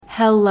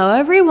Hello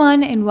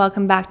everyone and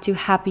welcome back to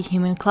Happy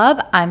Human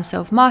Club. I'm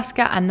Soph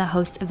Mosca. I'm the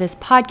host of this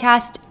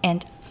podcast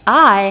and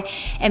I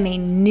am a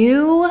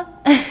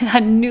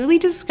newly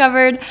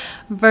discovered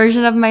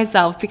version of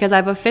myself because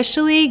I've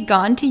officially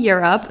gone to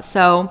Europe.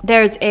 So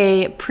there's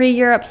a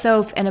pre-Europe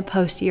Soph and a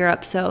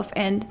post-Europe Soph,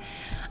 and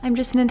I'm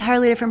just an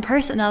entirely different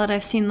person now that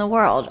I've seen the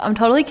world. I'm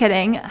totally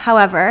kidding.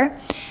 However,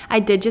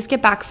 I did just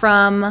get back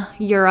from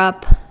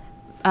Europe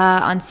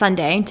on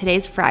Sunday.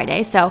 Today's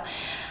Friday. So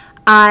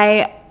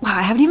I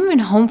haven't even been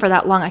home for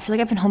that long. I feel like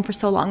I've been home for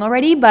so long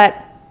already,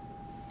 but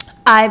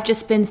I've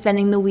just been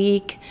spending the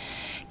week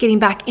getting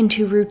back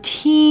into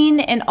routine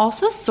and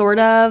also sort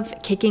of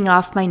kicking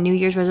off my New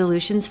Year's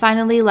resolutions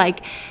finally.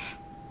 Like,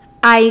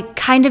 I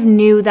kind of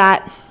knew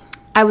that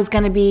I was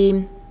going to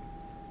be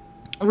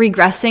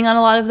regressing on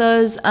a lot of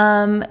those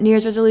New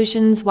Year's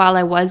resolutions while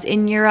I was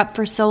in Europe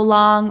for so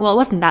long. Well, it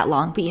wasn't that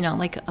long, but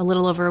like a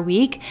little over a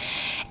week.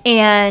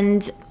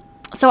 And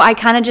so I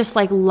kind of just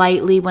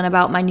lightly went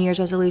about my New Year's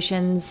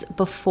resolutions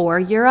before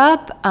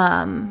Europe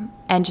and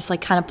just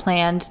kind of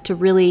planned to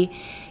really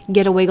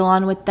get a wiggle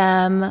on with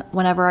them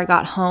whenever I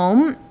got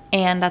home.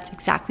 And that's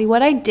exactly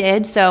what I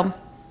did. So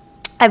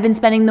I've been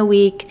spending the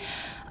week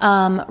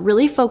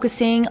really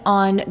focusing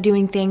on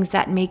doing things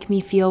that make me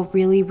feel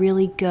really,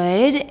 really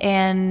good.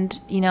 And,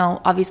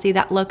 obviously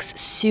that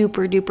looks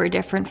super duper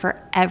different for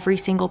every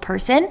single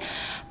person.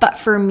 But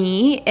for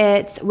me,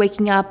 it's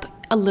waking up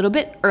a little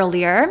bit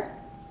earlier.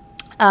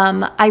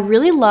 I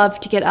really love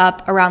to get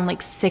up around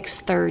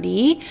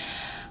 6:30.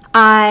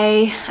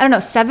 I don't know,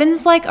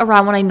 7's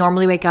around when I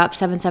normally wake up,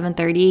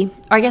 7:30.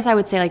 Or I guess I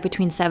would say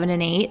between 7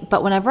 and 8.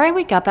 But whenever I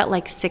wake up at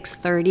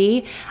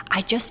 6:30,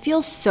 I just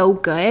feel so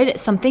good.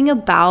 Something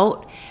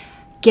about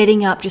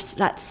getting up just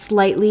that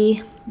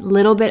slightly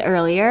little bit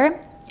earlier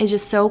is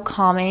just so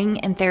calming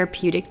and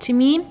therapeutic to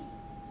me.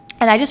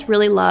 And I just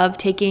really love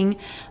taking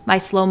my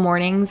slow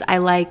mornings. I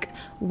like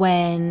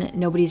when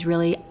nobody's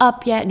really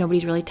up yet,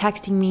 nobody's really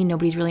texting me,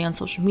 nobody's really on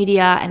social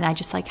media, and I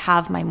just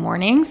have my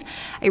mornings.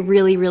 I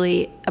really,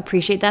 really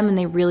appreciate them, and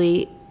they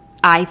really,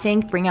 I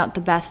think, bring out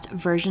the best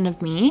version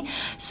of me.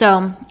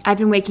 So I've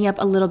been waking up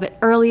a little bit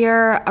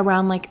earlier,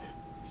 around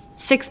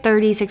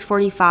 6:30,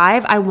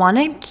 6:45. I want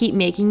to keep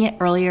making it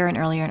earlier and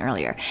earlier and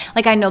earlier.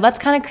 I know that's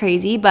kind of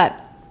crazy, but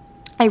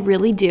I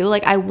really do.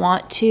 I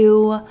want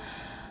to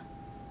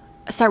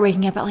start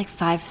waking up at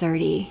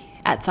 5:30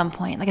 at some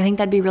point. I think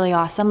that'd be really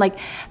awesome.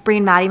 Brie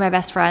and Maddie, my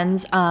best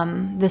friends,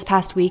 this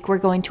past week, we're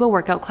going to a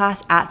workout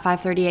class at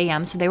 5:30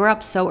 a.m. So they were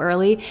up so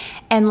early,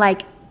 and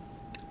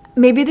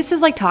maybe this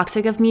is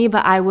toxic of me,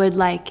 but I would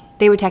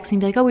they would text me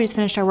and be oh, we just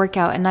finished our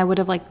workout, and I would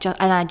have and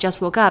I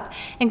just woke up.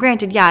 And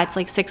granted, yeah, it's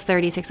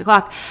 6:30, 6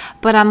 o'clock,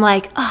 but I'm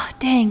oh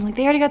dang,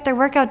 they already got their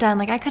workout done.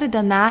 I could have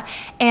done that.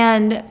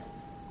 And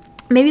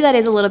maybe that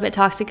is a little bit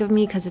toxic of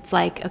me because it's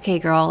okay,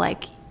 girl,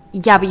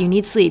 yeah, but you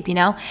need sleep,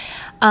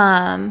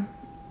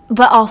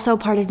 But also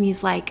part of me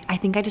is I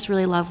think I just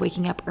really love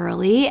waking up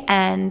early.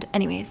 And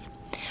anyways,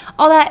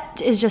 all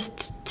that is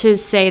just to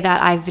say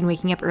that I've been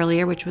waking up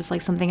earlier, which was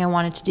something I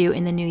wanted to do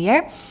in the new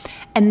year.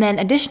 And then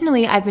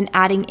additionally, I've been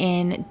adding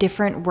in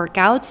different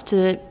workouts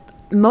to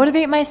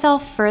motivate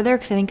myself further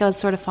because I think I was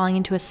sort of falling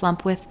into a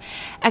slump with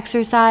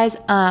exercise.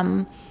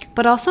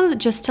 But also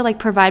just to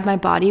provide my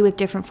body with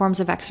different forms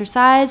of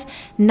exercise.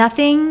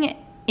 Nothing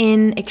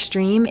in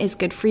extreme is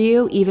good for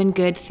you, even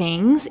good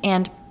things.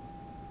 And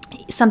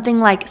something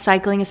like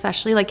cycling,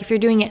 especially if you're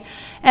doing it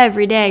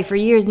every day for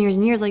years and years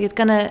and years, it's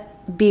gonna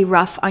be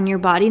rough on your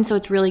body. And so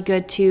it's really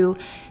good to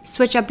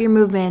switch up your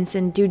movements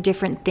and do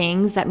different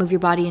things that move your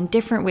body in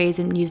different ways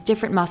and use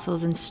different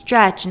muscles and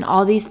stretch and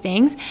all these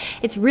things.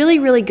 It's really,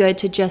 really good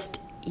to just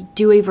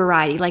do a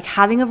variety.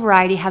 Having a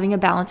variety, having a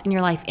balance in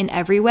your life in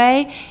every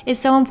way is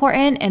so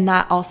important. And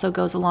that also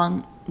goes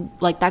along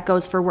that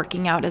goes for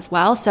working out as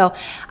well. So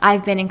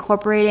I've been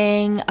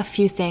incorporating a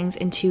few things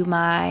into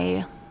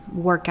my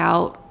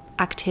workout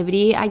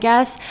activity, I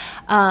guess.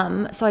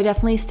 So I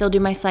definitely still do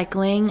my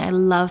cycling. I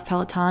love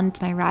Peloton.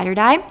 It's my ride or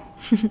die.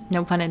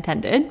 No pun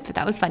intended, but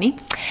that was funny.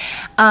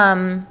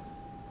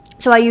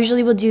 So I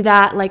usually will do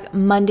that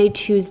Monday,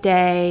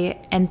 Tuesday,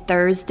 and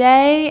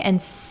Thursday,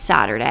 and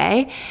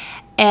Saturday.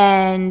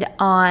 And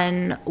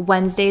on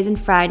Wednesdays and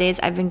Fridays,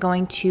 I've been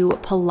going to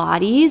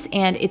Pilates,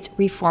 and it's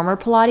Reformer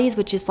Pilates,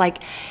 which is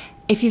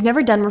if you've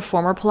never done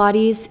Reformer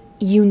Pilates,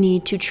 you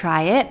need to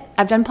try it.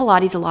 I've done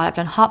Pilates a lot. I've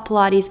done hot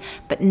Pilates,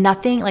 but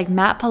nothing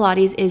mat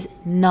Pilates is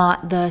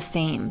not the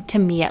same, to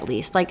me at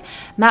least.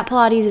 Mat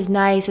Pilates is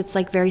nice. It's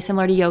very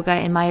similar to yoga,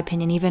 in my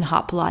opinion, even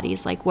hot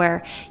Pilates,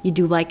 where you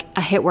do a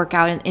HIIT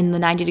workout in the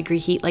 90-degree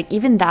heat.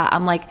 Even that,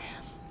 I'm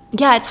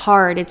yeah, it's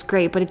hard, it's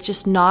great, but it's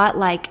just not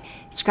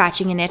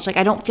scratching an itch.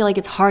 I don't feel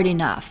it's hard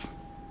enough.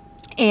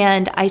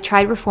 And I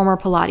tried Reformer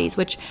Pilates,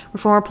 which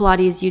Reformer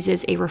Pilates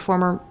uses a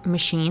reformer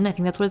machine. I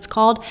think that's what it's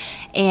called.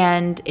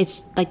 And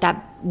it's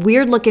that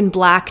weird looking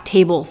black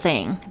table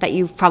thing that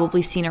you've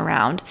probably seen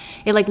around.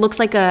 It looks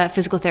like a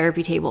physical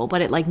therapy table,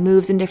 but it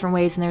moves in different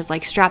ways, and there's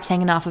straps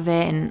hanging off of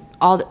it and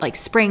all that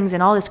springs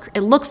and all this.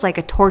 It looks like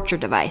a torture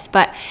device,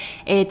 but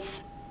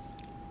it's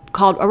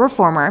called a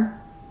reformer,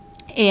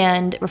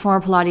 and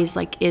reformer Pilates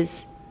like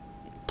is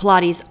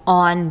Pilates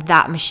on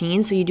that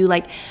machine. So you do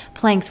like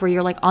planks where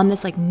you're like on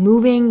this like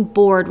moving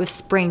board with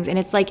springs, and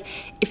it's like,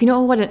 if you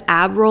know what an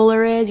ab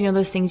roller is, you know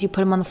those things you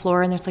put them on the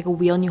floor and there's like a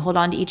wheel and you hold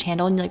on to each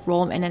handle and you like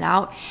roll them in and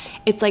out.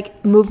 It's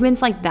like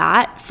movements like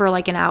that for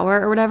like an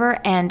hour or whatever,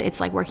 and it's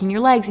like working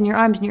your legs and your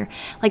arms and your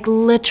like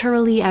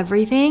literally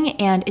everything,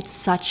 and it's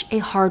such a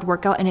hard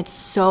workout, and it's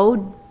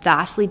so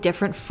vastly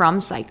different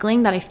from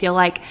cycling that I feel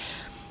like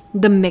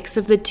the mix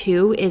of the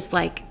two is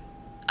like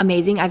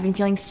amazing. I've been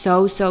feeling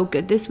so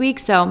good this week,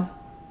 so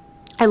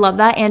I love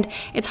that. And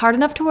it's hard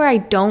enough to where I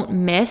don't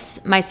miss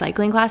my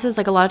cycling classes.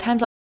 Like a lot of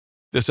times.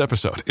 This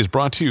episode is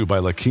brought to you by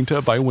La Quinta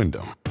by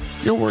Wyndham.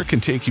 Your work can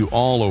take you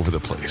all over the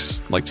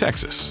place, like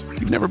Texas.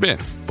 You've never been,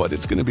 but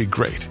it's going to be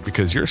great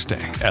because you're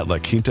staying at La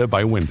Quinta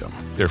by Wyndham.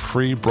 Their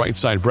free Bright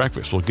Side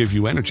breakfast will give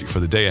you energy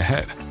for the day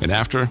ahead. And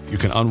after, you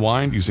can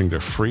unwind using their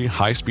free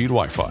high-speed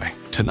Wi-Fi.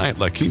 Tonight,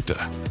 La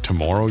Quinta.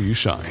 Tomorrow, you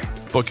shine.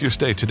 Book your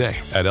stay today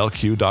at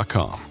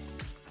LQ.com.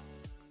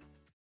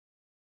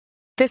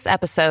 This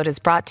episode is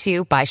brought to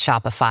you by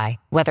Shopify.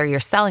 Whether you're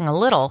selling a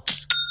little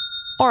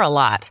or a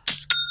lot,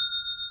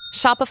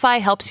 Shopify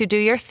helps you do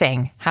your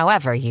thing,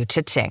 however you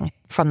cha-ching.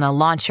 From the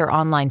launch your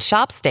online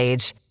shop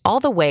stage, all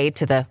the way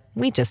to the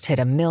we just hit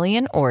 1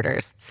 million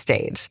orders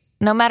stage.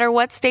 No matter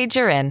what stage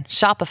you're in,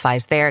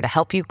 Shopify's there to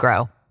help you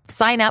grow.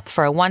 Sign up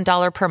for a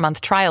 $1 per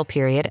month trial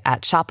period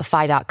at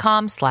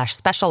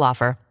shopify.com/special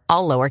offer,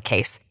 all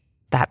lowercase.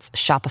 That's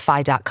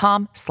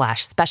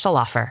shopify.com/special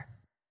offer.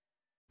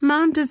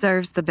 Mom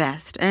deserves the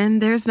best, and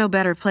there's no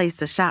better place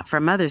to shop for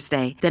Mother's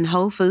Day than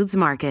Whole Foods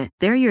Market.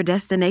 They're your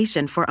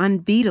destination for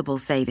unbeatable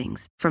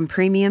savings, from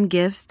premium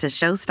gifts to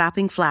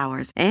show-stopping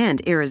flowers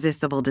and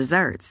irresistible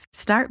desserts.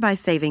 Start by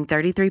saving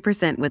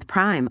 33% with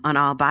Prime on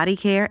all body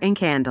care and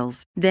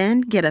candles.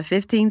 Then get a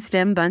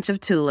 15-stem bunch of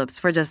tulips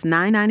for just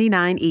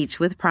 $9.99 each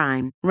with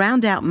Prime.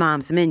 Round out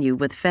Mom's menu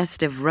with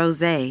festive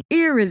rosé,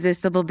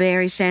 irresistible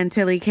berry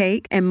chantilly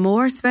cake, and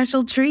more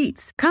special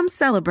treats. Come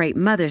celebrate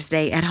Mother's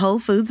Day at Whole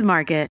Foods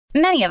Market.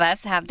 Many of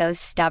us have those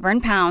stubborn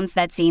pounds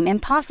that seem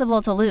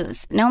impossible to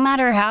lose, no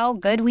matter how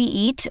good we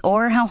eat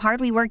or how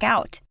hard we work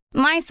out.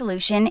 My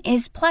solution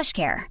is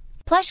PlushCare.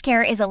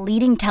 PlushCare is a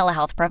leading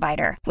telehealth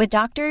provider with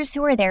doctors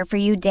who are there for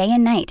you day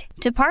and night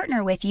to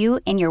partner with you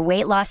in your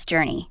weight loss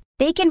journey.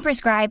 They can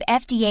prescribe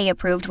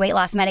FDA-approved weight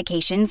loss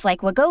medications like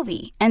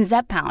Wegovy and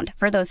Zepbound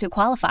for those who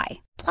qualify.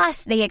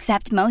 Plus, they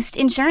accept most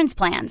insurance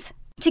plans.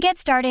 To get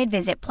started,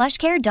 visit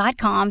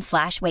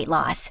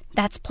plushcare.com/weightloss.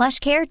 That's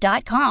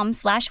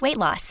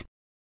plushcare.com/weightloss.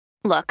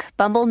 Look,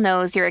 Bumble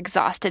knows you're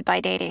exhausted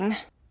by dating.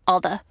 All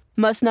the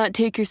must not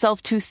take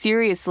yourself too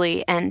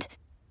seriously and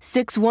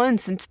 6'1"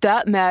 since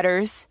that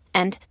matters.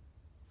 And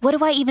what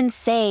do I even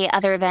say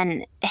other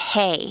than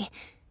hey?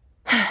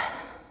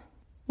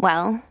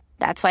 Well,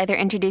 that's why they're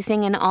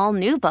introducing an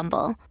all-new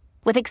Bumble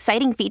with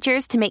exciting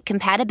features to make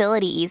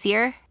compatibility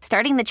easier,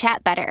 starting the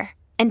chat better,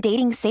 and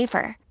dating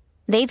safer.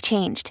 They've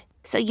changed,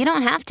 so you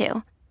don't have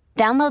to.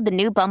 Download the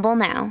new Bumble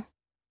now.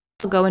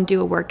 Go and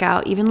do a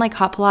workout, even like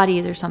hot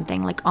Pilates or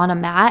something, like on a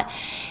mat,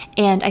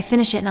 and I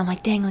finish it and I'm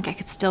like, dang, like I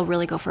could still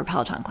really go for a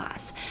Peloton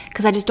class,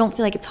 because I just don't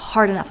feel like it's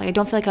hard enough. Like I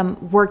don't feel like I'm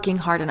working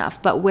hard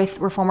enough. But with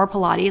Reformer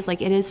Pilates,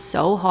 like it is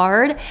so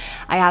hard.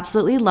 I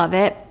absolutely love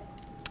it.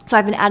 So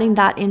I've been adding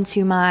that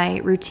into my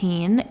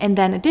routine. And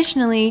then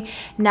additionally,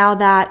 now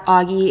that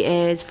Augie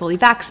is fully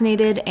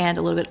vaccinated and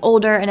a little bit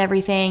older and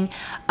everything,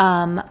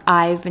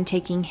 I've been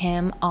taking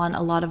him on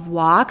a lot of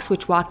walks,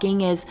 which walking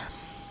is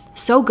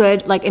so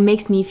good. Like it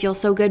makes me feel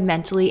so good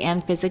mentally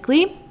and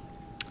physically.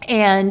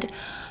 And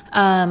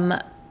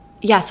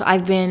so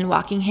I've been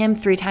walking him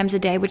 3 times a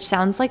day, which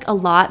sounds like a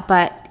lot,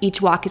 but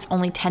each walk is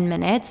only 10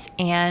 minutes.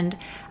 And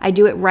I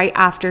do it right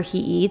after he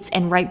eats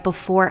and right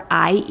before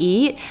I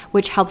eat,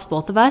 which helps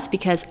both of us,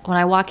 because when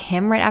I walk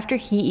him right after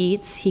he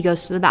eats, he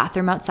goes to the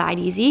bathroom outside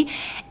easy.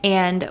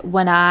 And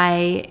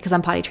because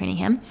I'm potty training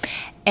him,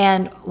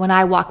 and when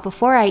I walk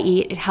before I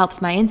eat, it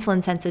helps my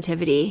insulin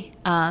sensitivity.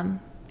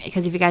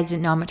 Because if you guys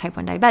didn't know, I'm a type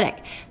 1 diabetic.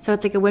 So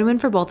it's like a win-win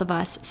for both of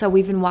us. So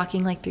we've been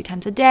walking like 3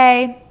 times a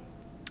day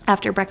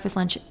after his breakfast,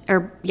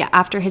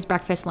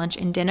 lunch,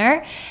 and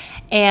dinner.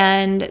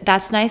 And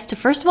that's nice to,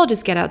 first of all,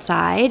 just get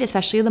outside,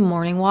 especially the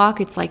morning walk.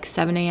 It's like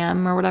 7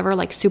 a.m. or whatever,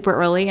 like super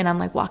early. And I'm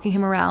like walking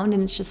him around,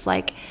 and it's just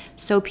like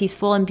so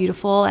peaceful and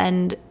beautiful.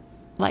 And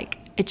like,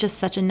 it's just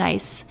such a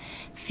nice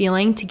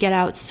feeling to get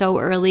out so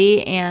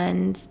early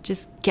and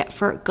just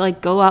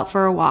go out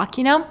for a walk,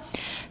 you know?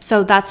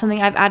 So that's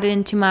something I've added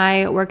into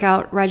my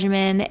workout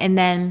regimen. And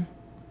then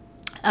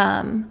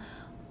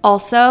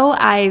also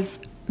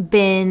I've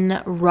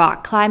been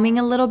rock climbing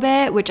a little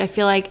bit, which I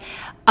feel like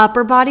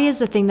upper body is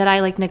the thing that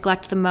I like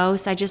neglect the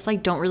most. I just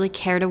like don't really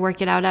care to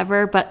work it out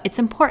ever, but it's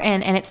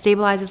important, and it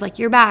stabilizes like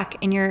your back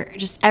and your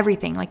just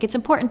everything. Like it's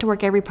important to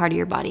work every part of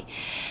your body.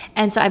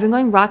 And so I've been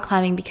going rock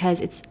climbing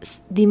because it's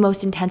the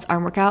most intense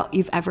arm workout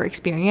you've ever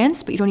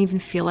experienced, but you don't even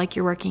feel like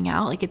you're working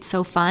out. Like it's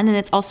so fun, and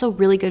it's also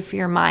really good for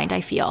your mind,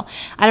 I feel.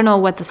 I don't know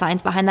what the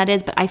science behind that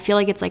is, but I feel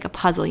like it's like a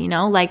puzzle, you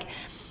know? Like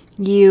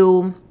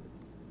you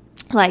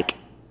like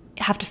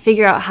have to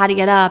figure out how to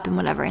get up and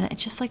whatever. And it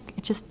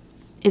just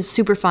is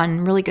super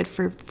fun, really good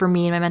for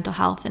me and my mental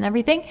health and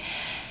everything.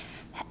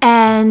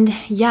 And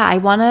yeah, I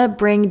want to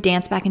bring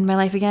dance back into my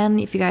life again.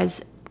 If you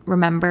guys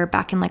remember,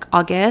 back in like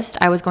August,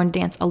 I was going to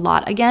dance a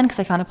lot again because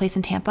I found a place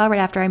in Tampa right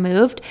after I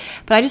moved.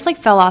 But I just like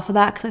fell off of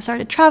that because I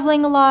started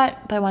traveling a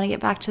lot, but I want to get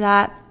back to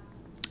that.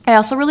 I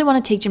also really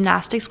want to take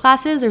gymnastics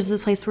classes. There's a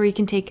place where you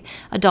can take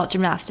adult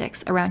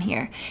gymnastics around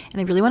here,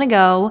 and I really want to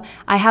go.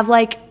 I have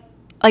like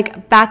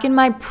back in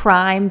my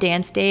prime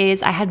dance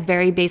days, I had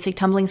very basic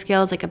tumbling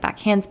skills, like a back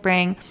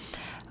handspring,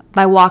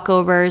 my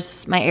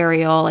walkovers, my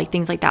aerial, like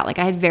things like that. Like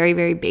I had very,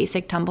 very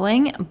basic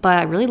tumbling, but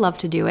I really love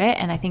to do it.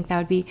 And I think that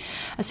would be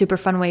a super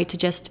fun way to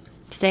just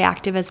stay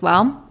active as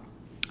well.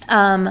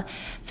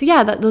 So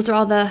yeah, those are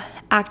all the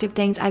active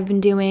things I've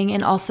been doing,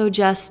 and also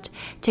just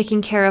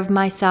taking care of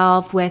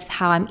myself with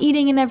how I'm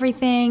eating and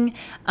everything.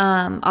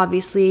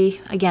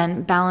 Obviously,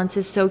 again, balance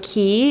is so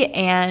key,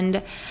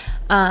 and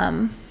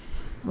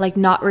like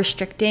not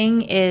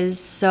restricting is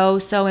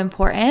so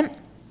important.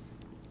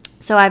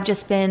 So I've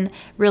just been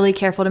really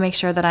careful to make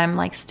sure that I'm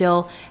like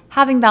still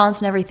having balance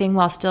and everything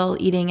while still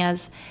eating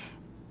as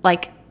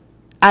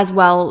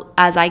well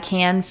as I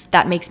can.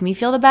 That makes me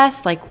feel the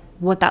best, like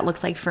what that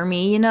looks like for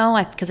me,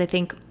 because I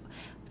think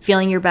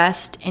feeling your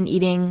best and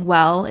eating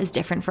well is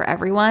different for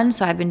everyone.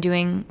 So I've been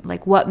doing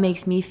like what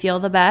makes me feel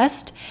the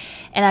best,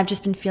 and I've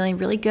just been feeling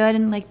really good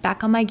and like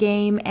back on my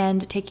game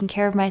and taking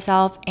care of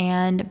myself,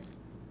 and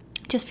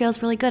just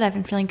feels really good. I've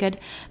been feeling good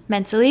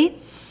mentally,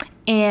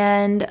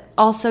 and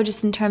also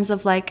just in terms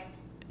of like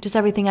just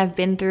everything I've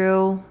been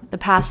through the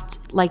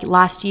past like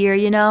last year,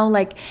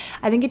 like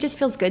I think it just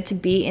feels good to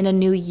be in a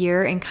new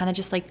year and kind of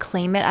just like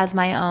claim it as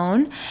my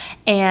own.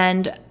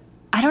 And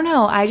I don't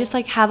know, I just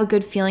like have a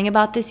good feeling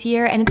about this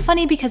year. And it's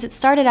funny because it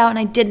started out and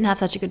I didn't have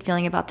such a good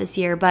feeling about this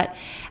year, but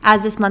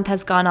as this month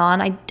has gone on,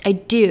 I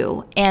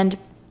do. And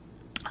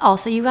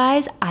also, you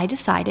guys, I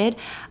decided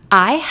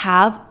I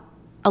have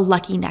a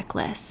lucky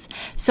necklace.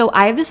 So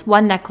I have this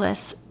one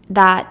necklace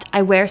that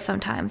I wear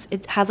sometimes.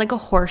 It has like a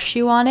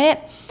horseshoe on it,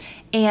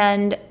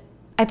 and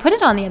I put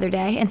it on the other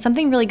day and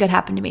something really good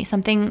happened to me,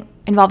 something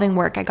involving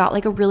work. I'll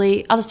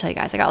just tell you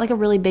guys, I got like a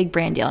really big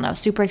brand deal and I was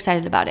super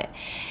excited about it.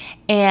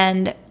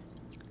 And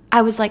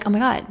I was like, oh my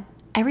God,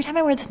 every time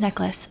I wear this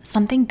necklace,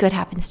 something good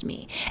happens to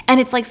me. And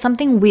it's like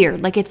something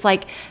weird. Like it's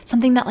like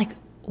something that like,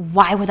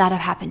 why would that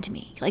have happened to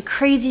me? Like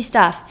crazy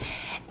stuff.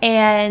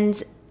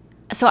 And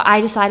so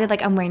I decided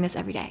like I'm wearing this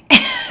every day.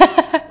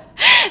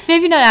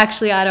 Maybe not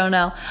actually, I don't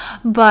know.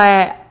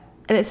 But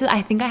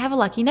I think I have a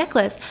lucky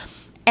necklace.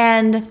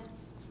 And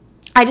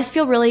I just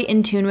feel really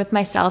in tune with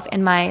myself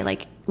and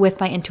with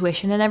my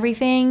intuition and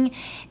everything.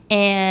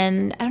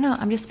 And I don't know,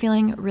 I'm just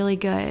feeling really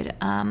good.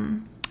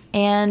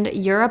 And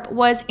Europe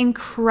was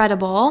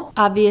incredible.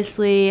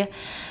 Obviously,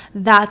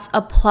 that's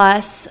a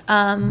plus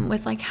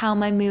with like how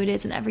my mood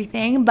is and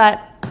everything.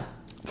 But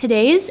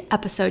today's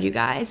episode, you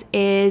guys,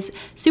 is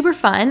super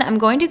fun. I'm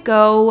going to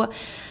go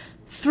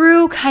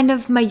through kind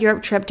of my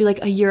Europe trip, do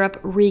like a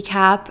Europe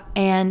recap,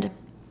 and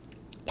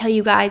tell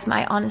you guys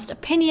my honest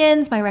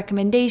opinions, my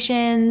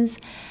recommendations,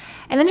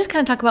 and then just kind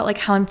of talk about like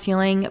how I'm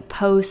feeling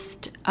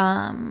post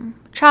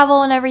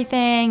travel and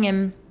everything,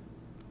 and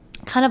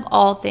kind of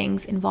all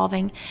things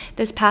involving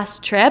this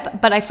past trip.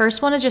 But I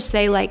first want to just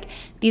say, like,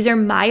 these are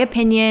my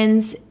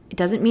opinions. It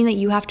doesn't mean that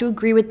you have to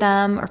agree with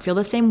them or feel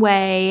the same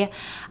way.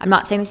 I'm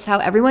not saying this is how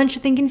everyone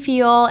should think and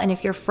feel. And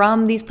if you're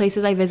from these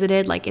places I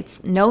visited, like,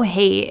 it's no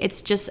hate.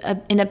 It's just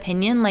an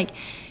opinion. Like,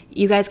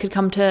 you guys could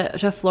come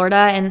to Florida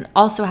and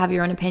also have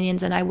your own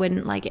opinions, and I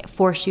wouldn't like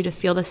force you to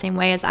feel the same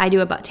way as I do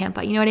about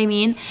Tampa. You know what I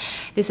mean?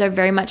 These are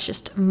very much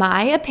just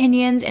my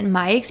opinions and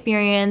my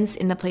experience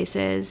in the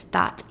places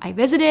that I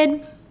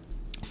visited.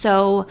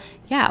 So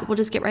yeah, we'll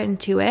just get right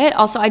into it.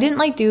 Also, I didn't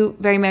like do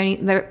very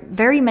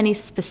many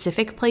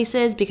specific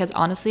places because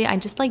honestly, I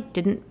just like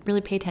didn't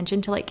really pay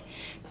attention to like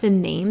the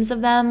names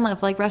of them,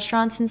 of like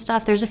restaurants and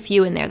stuff. There's a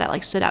few in there that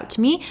like stood out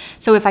to me.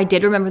 So if I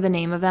did remember the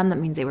name of them, that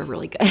means they were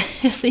really good,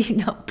 just so you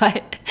know.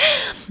 But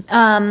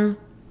so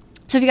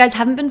if you guys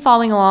haven't been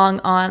following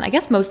along on, I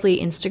guess mostly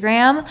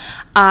Instagram,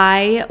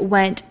 I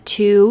went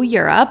to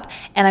Europe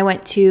and I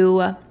went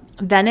to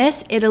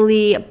Venice,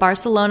 Italy,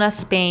 Barcelona,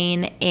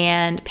 Spain,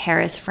 and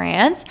Paris,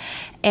 France.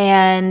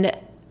 And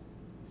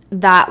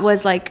that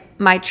was like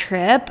my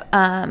trip.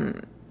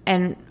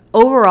 And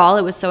overall,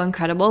 it was so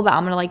incredible, but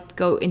I'm going to like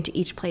go into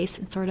each place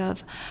and sort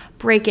of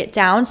break it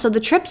down. So the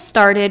trip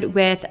started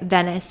with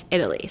Venice,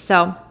 Italy.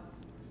 So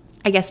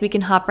I guess we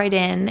can hop right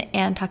in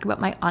and talk about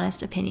my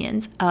honest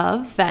opinions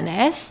of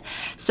Venice.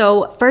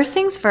 So first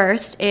things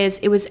first is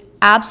it was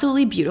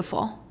absolutely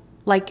beautiful,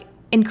 like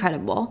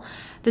incredible.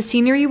 The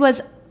scenery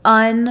was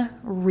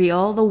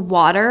unreal. The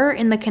water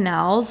in the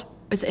canals,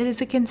 is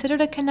it considered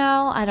a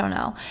canal? I don't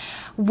know.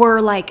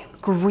 Were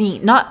like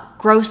green, not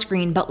gross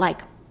green, but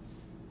like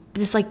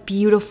this like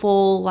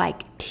beautiful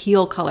like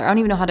teal color. I don't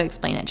even know how to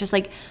explain it. Just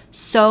like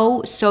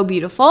so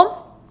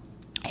beautiful.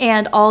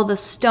 And all the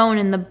stone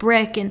and the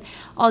brick and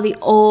all the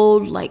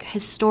old like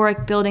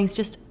historic buildings,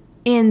 just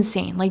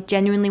insane. Like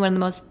genuinely the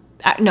most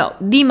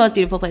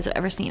beautiful place I've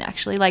ever seen,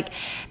 actually. Like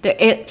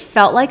it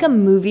felt like a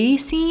movie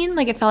scene.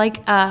 Like it felt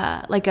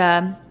like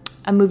a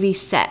movie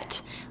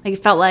set. Like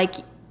it felt like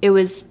it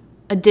was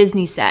a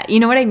Disney set. You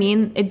know what I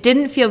mean? It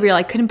didn't feel real.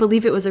 I couldn't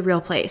believe it was a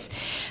real place.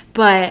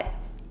 But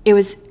it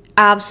was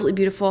absolutely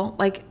beautiful.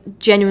 Like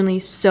genuinely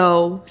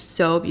so,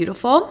 so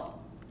beautiful.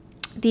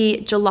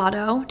 The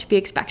gelato, to be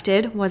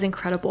expected, was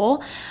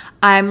incredible.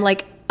 I'm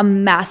like a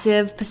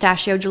massive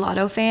pistachio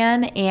gelato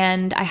fan,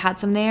 and I had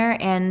some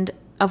there, and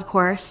of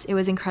course it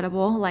was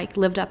incredible. Like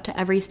lived up to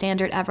every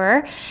standard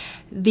ever.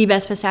 The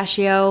best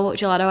pistachio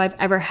gelato I've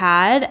ever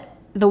had.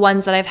 The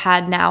ones that I've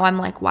had now, I'm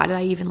like, why did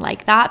I even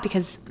like that?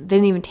 Because they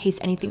didn't even taste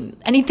anything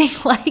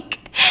like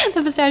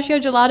the pistachio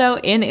gelato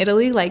in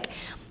Italy. Like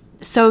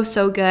so,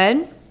 so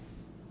good.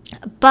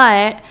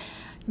 But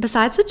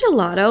besides the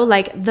gelato,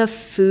 like the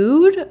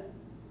food,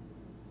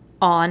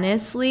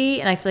 honestly,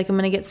 and I feel like I'm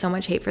going to get so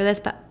much hate for this,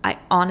 but I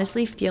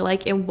honestly feel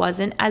like it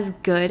wasn't as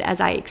good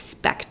as I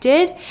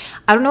expected.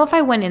 I don't know if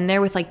I went in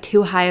there with like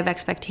too high of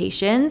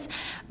expectations,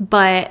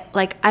 but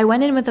like I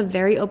went in with a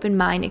very open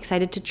mind,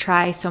 excited to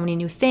try so many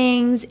new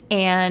things,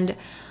 and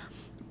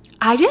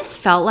I just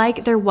felt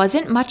like there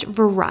wasn't much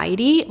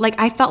variety. Like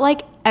I felt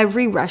like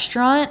every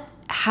restaurant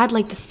had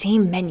like the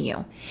same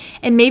menu,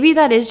 and maybe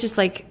that is just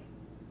like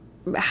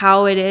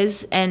how it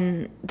is,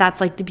 and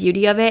that's like the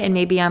beauty of it, and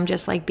maybe I'm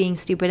just like being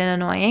stupid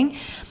and annoying,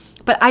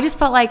 but I just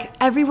felt like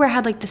everywhere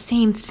had like the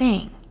same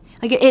thing.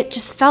 Like it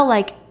just felt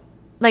like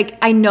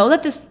I know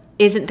that this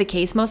isn't the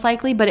case most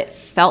likely, but it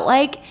felt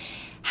like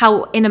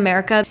how in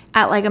America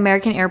at like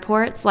American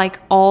airports, like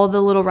all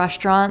the little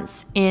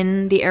restaurants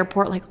in the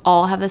airport like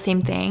all have the same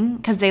thing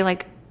because they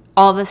like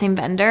all have the same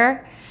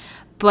vendor,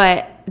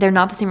 but they're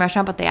not the same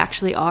restaurant, but they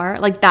actually are.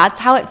 Like that's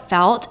how it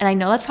felt. And I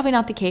know that's probably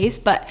not the case,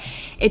 but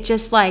it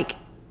just like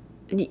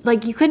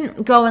you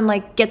couldn't go and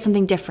like get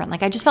something different.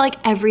 Like I just felt like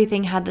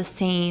everything had the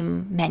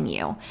same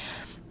menu.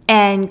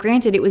 And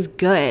granted, it was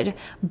good,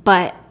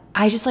 but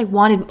I just I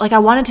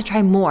wanted to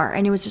try more,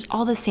 and it was just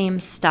all the same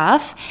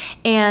stuff.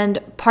 And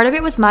part of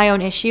it was my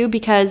own issue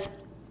because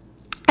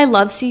I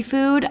love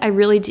seafood. I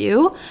really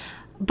do.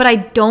 But I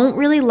don't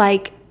really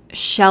like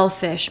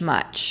shellfish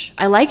much.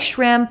 I like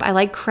shrimp, I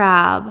like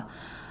crab,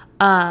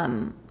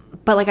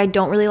 but like I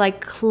don't really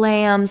like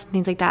clams and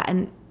things like that,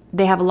 and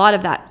they have a lot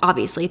of that,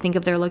 obviously. Think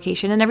of their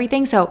location and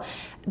everything, so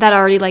that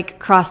already like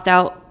crossed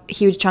out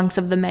huge chunks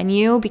of the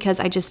menu because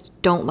I just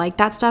don't like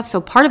that stuff.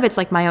 So part of it's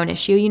like my own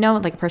issue, you know,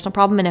 like a personal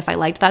problem, and if I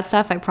liked that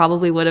stuff, I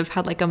probably would have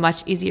had like a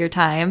much easier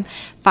time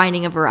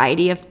finding a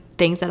variety of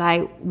things that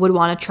I would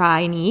want to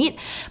try and eat.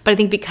 But I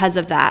think because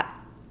of that,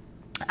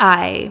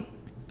 I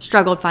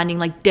struggled finding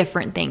like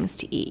different things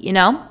to eat, you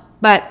know?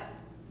 But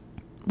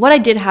what I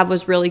did have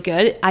was really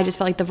good. I just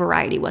felt like the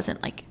variety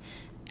wasn't like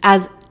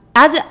as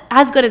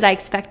good as I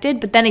expected.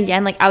 But then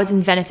again, like I was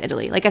in Venice,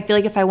 Italy. Like I feel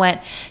like if I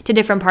went to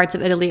different parts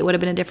of Italy, it would have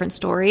been a different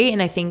story.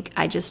 And I think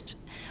I just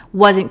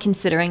wasn't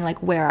considering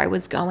like where I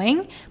was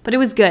going, but it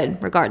was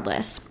good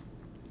regardless.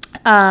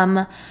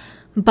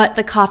 But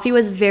the coffee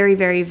was very,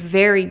 very,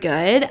 very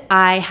good.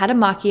 I had a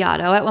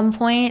macchiato at one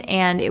point,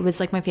 and it was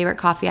like my favorite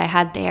coffee I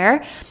had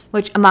there,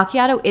 which a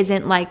macchiato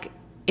isn't like,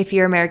 if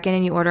you're American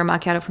and you order a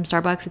macchiato from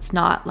Starbucks, it's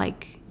not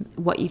like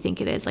what you think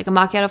it is. Like a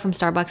macchiato from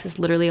Starbucks is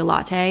literally a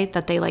latte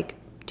that they like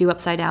do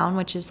upside down,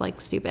 which is like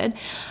stupid.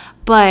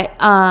 But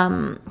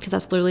because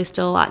that's literally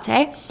still a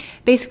latte.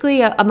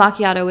 Basically, a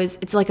macchiato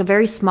it's like a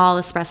very small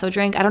espresso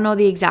drink. I don't know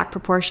the exact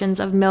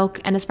proportions of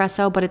milk and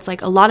espresso, but it's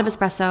like a lot of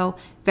espresso,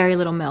 very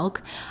little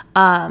milk.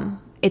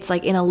 It's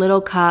like in a little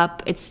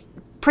cup. It's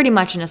pretty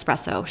much an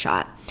espresso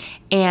shot.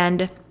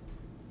 And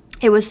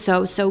it was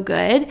so, so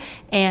good.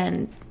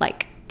 And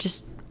like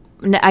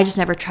I just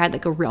never tried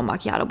like a real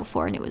macchiato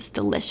before, and it was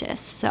delicious.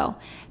 So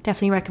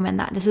definitely recommend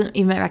that. This isn't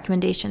even my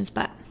recommendations,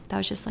 but that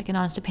was just like an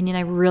honest opinion.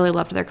 I really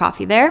loved their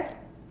coffee there.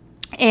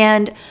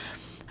 And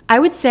I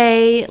would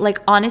say, like,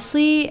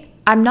 honestly,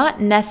 I'm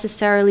not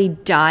necessarily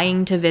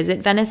dying to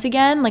visit Venice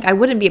again. Like, I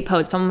wouldn't be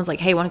opposed. If someone was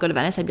like, hey, want to go to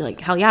Venice? I'd be like,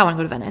 hell yeah, I want to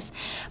go to Venice.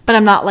 But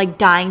I'm not like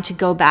dying to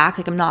go back.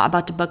 Like, I'm not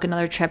about to book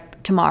another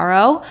trip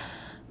tomorrow.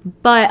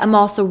 But I'm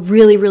also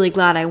really, really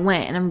glad I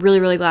went. And I'm really,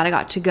 really glad I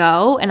got to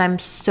go. And I'm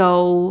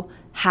so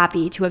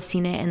happy to have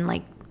seen it and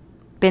like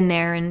been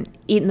there and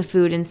eaten the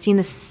food and seen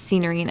the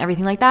scenery and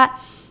everything like that.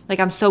 Like,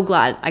 I'm so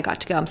glad I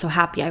got to go. I'm so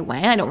happy I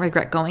went. I don't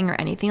regret going or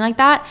anything like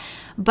that.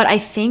 But I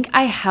think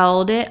I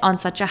held it on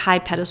such a high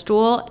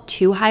pedestal,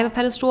 too high of a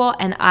pedestal,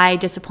 and I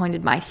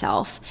disappointed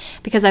myself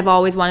because I've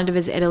always wanted to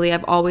visit Italy.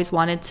 I've always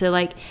wanted to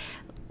like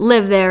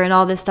live there and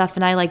all this stuff,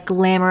 and I like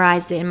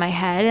glamorized it in my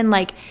head. And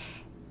like,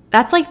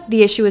 that's like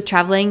the issue with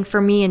traveling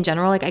for me in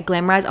general. Like, I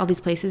glamorize all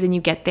these places, and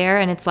you get there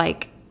and it's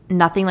like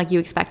nothing like you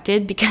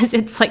expected because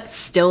it's like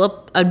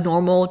still a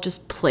normal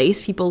just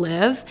place people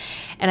live.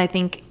 And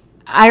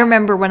I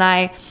remember when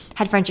I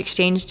had French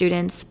exchange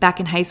students back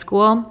in high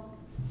school,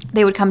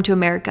 they would come to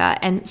America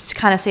and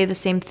kind of say the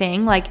same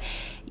thing. Like,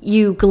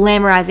 you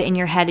glamorize it in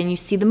your head and you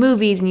see the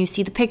movies and you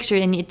see the picture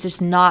and it's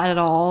just not at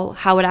all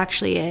how it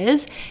actually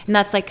is. And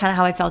that's like kind of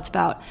how I felt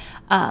about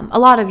a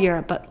lot of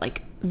Europe, but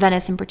like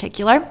Venice in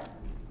particular.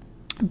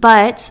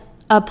 But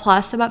a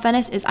plus about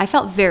Venice is I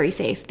felt very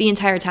safe the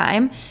entire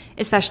time,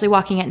 especially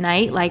walking at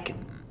night. Like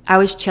I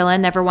was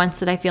chilling, never once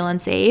did I feel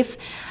unsafe.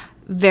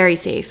 Very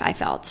safe, I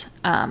felt.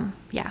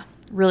 Yeah,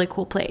 really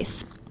cool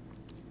place.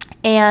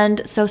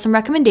 And so some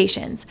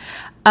recommendations.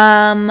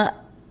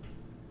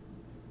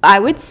 I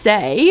would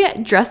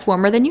say dress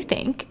warmer than you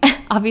think.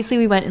 Obviously,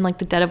 we went in like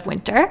the dead of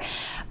winter,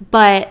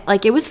 but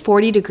like it was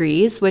 40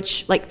 degrees,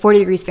 which like 40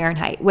 degrees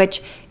Fahrenheit,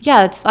 which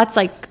yeah, that's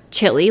like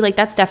chilly. Like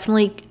that's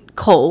definitely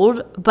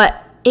cold,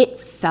 but it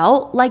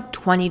felt like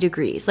 20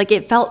 degrees. Like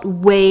it felt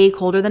way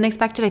colder than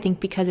expected, I think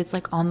because it's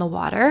like on the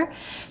water.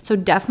 So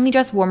definitely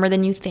dress warmer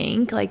than you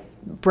think. Like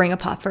bring a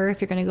puffer if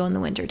you're going to go in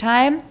the winter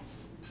time.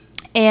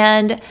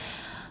 And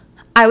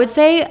I would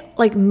say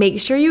like make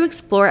sure you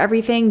explore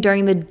everything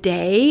during the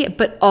day,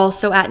 but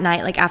also at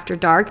night, like after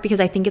dark,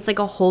 because I think it's like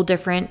a whole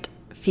different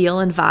feel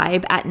and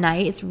vibe at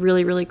night. It's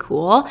really, really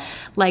cool.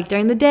 Like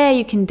during the day,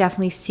 you can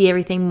definitely see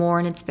everything more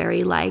and it's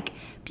very like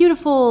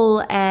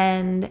beautiful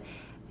and,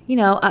 you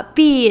know,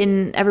 upbeat,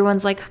 and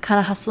everyone's like kind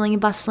of hustling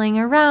and bustling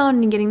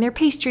around and getting their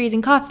pastries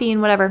and coffee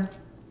and whatever.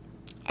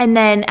 And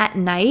then at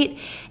night,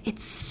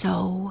 it's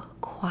so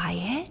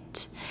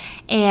quiet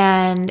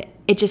and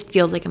it just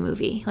feels like a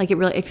movie. Like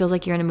it feels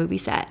like you're in a movie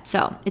set.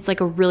 So it's like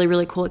a really,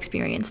 really cool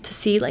experience to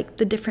see like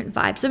the different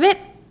vibes of it.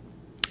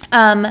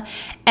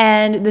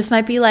 And this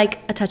might be like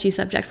a touchy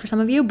subject for some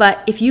of you,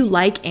 but if you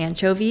like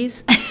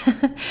anchovies,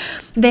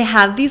 they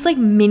have these like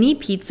mini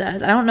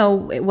pizzas. I don't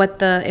know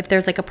if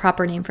there's like a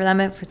proper name for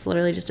them, if it's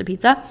literally just a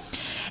pizza.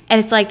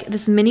 And it's like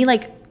this mini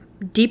like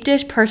deep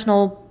dish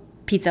personal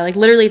pizza. Like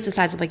literally it's the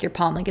size of like your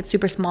palm. Like it's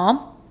super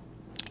small.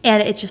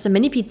 And it's just a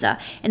mini pizza.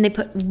 And they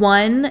put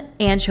one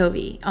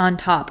anchovy on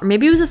top. Or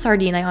maybe it was a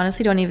sardine. I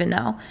honestly don't even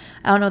know.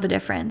 I don't know the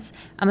difference.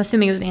 I'm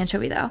assuming it was an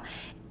anchovy though.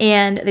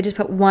 And they just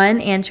put one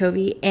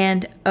anchovy.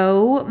 And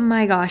oh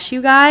my gosh,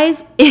 you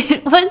guys,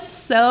 it was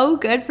so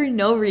good for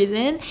no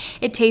reason.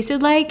 It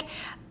tasted like,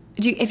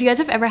 if you guys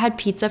have ever had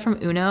pizza from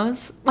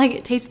Uno's, like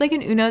it tasted like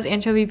an Uno's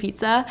anchovy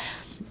pizza.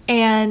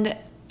 And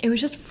it was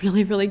just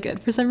really, really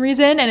good for some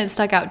reason. And it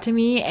stuck out to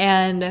me.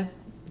 And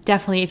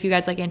definitely if you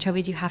guys like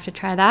anchovies, you have to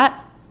try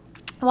that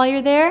while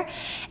you're there.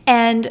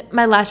 And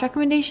my last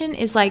recommendation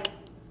is like,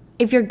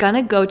 if you're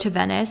gonna go to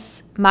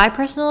Venice, my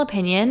personal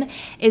opinion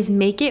is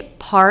make it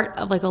part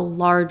of like a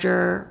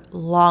larger,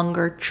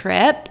 longer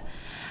trip,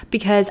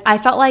 because I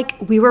felt like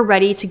we were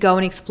ready to go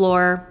and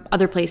explore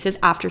other places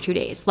after 2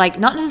 days. Like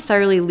not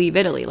necessarily leave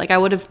Italy. Like I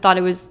would have thought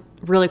it was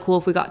really cool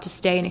if we got to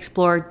stay and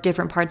explore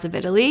different parts of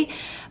Italy.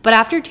 But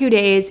after 2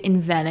 days in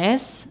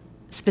Venice,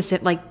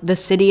 specific, like the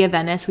city of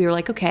Venice, we were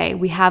like, okay,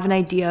 we have an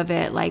idea of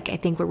it. Like, I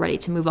think we're ready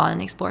to move on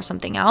and explore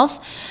something else.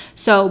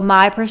 So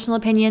my personal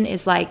opinion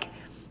is like,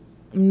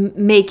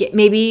 make it,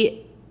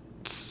 maybe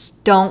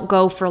don't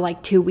go for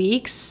like 2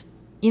 weeks,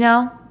 you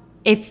know,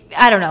 if,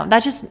 I don't know,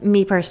 that's just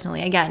me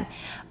personally again.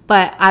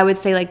 But I would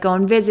say like go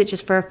and visit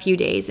just for a few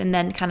days and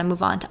then kind of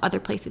move on to other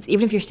places.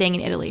 Even if you're staying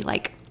in Italy,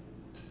 like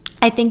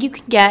I think you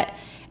can get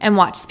and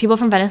watch. People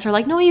from Venice are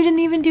like, no, you didn't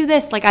even do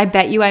this. Like I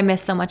bet you I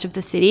missed so much of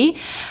the city.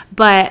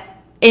 But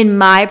in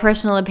my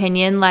personal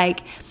opinion,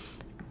 like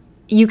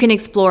you can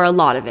explore a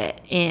lot of it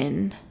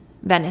in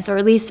Venice, or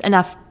at least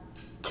enough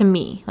to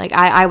me. Like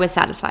I was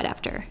satisfied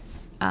after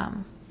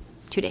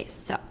 2 days.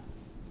 So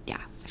yeah,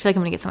 I feel like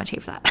I'm gonna get so much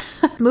hate for that.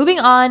 Moving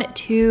on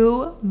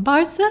to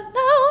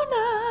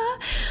Barcelona.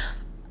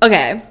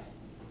 Okay,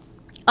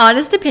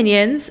 honest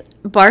opinions,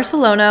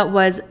 Barcelona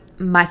was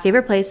my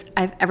favorite place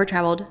I've ever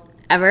traveled,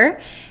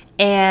 ever.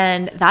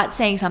 And that's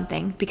saying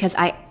something, because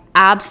I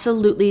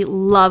absolutely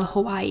love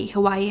Hawaii.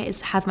 Hawaii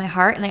has my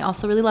heart, and I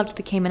also really loved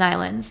the Cayman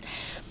Islands.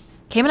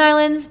 Cayman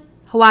Islands,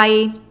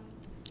 Hawaii,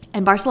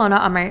 and Barcelona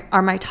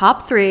are my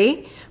top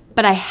three,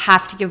 but I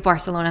have to give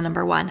Barcelona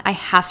number one. I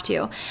have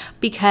to,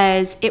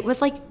 because it was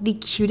like the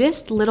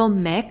cutest little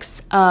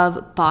mix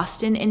of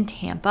Boston and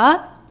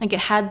Tampa. Like it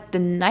had the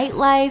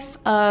nightlife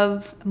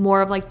of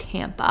more of like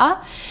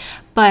Tampa,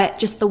 but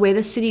just the way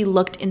the city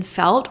looked and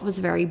felt was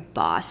very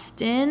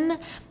Boston.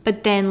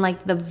 But then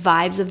like the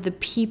vibes of the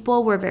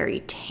people were very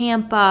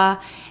Tampa,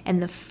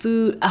 and the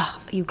food,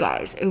 oh, you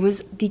guys, it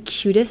was the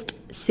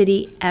cutest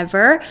city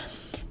ever.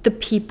 The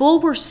people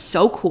were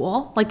so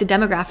cool. Like the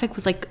demographic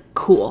was like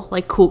cool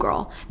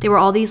girl. They were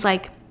all these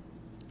like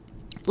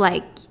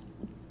kind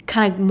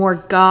of more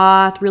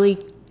goth, really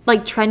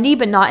like trendy,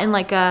 but not in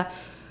like a,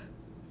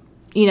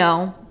 you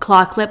know,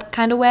 claw clip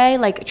kind of way.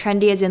 Like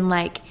trendy as in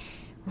like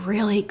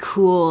really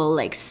cool,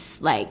 like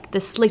the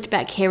slicked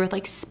back hair with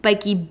like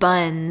spiky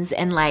buns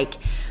and like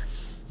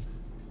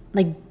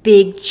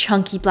big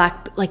chunky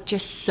black, like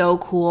just so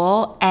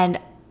cool. And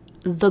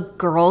the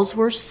girls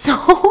were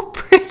so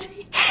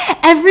pretty.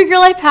 Every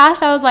girl I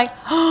passed, I was like,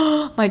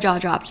 oh, my jaw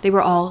dropped. They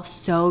were all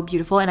so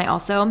beautiful. And I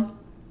also,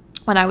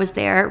 when I was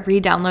there,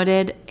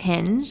 re-downloaded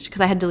Hinge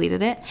because I had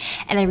deleted it,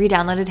 and I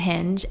re-downloaded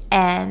Hinge,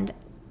 and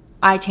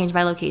I changed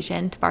my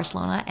location to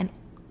Barcelona, and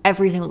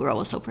every single girl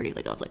was so pretty.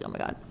 Like, I was like, oh my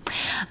God.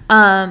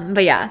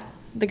 But yeah,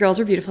 the girls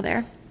were beautiful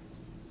there.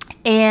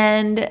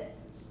 And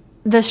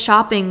the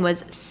shopping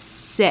was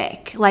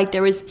sick. Like,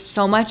 there was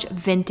so much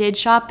vintage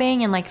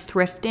shopping and like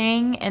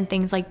thrifting and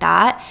things like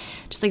that.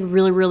 Just like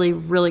really, really,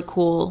 really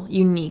cool,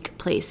 unique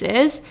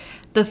places.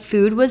 The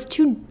food was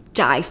to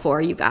die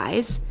for, you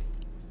guys.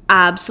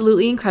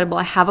 Absolutely incredible.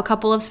 I have a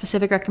couple of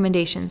specific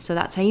recommendations, so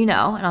that's how you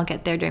know, and I'll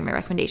get there during my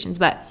recommendations,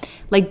 but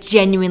like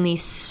genuinely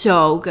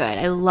so good.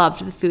 I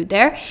loved the food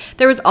there.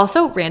 There was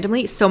also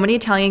randomly so many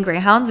Italian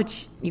Greyhounds,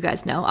 which you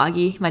guys know,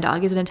 Augie, my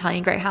dog, is an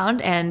Italian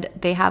Greyhound, and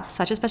they have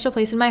such a special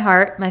place in my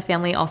heart. My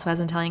family also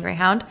has an Italian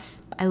Greyhound.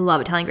 I love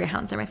Italian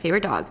Greyhounds. They're my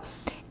favorite dog.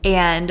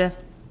 And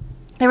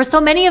there were so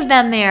many of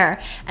them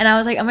there, and I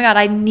was like, oh my God,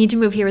 I need to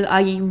move here with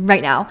Augie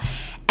right now.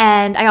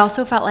 And I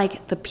also felt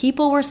like the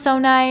people were so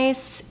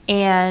nice.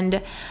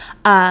 And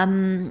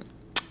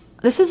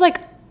this is like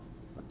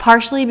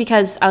partially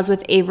because I was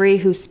with Avery,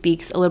 who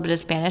speaks a little bit of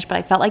Spanish, but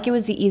I felt like it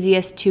was the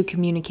easiest to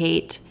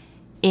communicate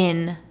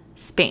in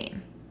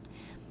Spain.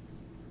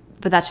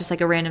 But that's just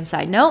like a random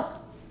side note.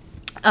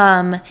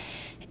 And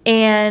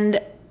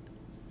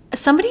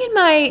somebody in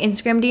my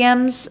Instagram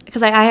DMs,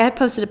 because I had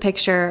posted a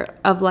picture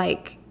of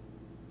like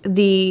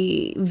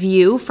the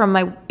view from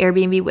my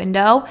Airbnb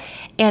window,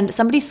 and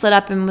somebody slid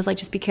up and was like,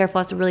 just be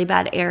careful, it's a really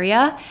bad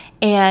area.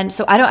 And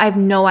so I have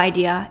no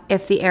idea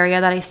if the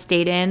area that I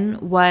stayed in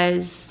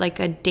was like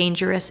a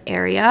dangerous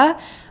area,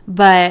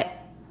 but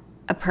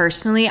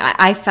personally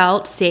I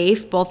felt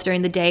safe both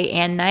during the day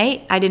and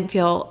night. I didn't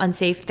feel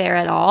unsafe there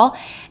at all.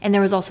 And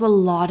there was also a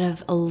lot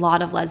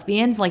of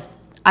lesbians. Like,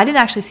 I didn't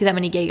actually see that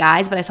many gay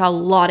guys, but I saw a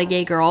lot of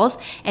gay girls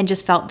and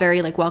just felt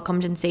very like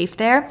welcomed and safe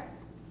there.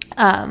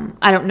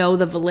 I don't know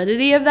the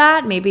validity of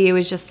that. Maybe it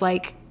was just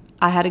like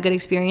I had a good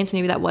experience.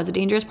 Maybe that was a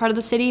dangerous part of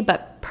the city.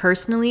 But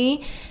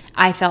personally,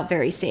 I felt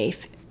very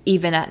safe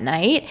even at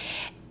night.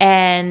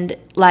 And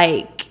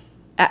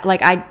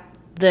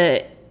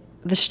the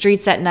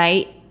streets at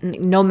night,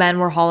 no men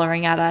were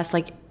hollering at us.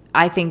 Like,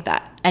 I think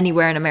that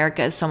anywhere in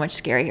America is so much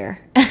scarier,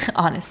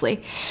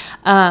 honestly.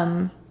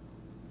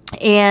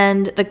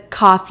 And the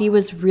coffee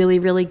was really,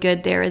 really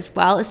good there as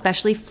well,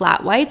 especially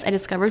flat whites. I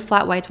discovered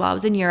flat whites while I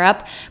was in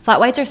Europe. Flat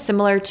whites are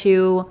similar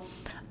to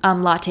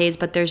lattes,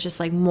 but there's just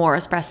like more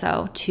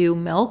espresso to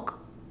milk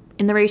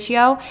in the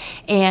ratio.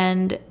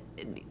 And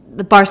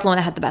the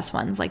Barcelona had the best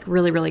ones, like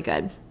really, really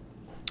good.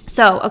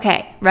 So,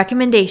 okay,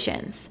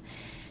 recommendations.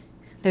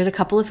 There's a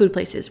couple of food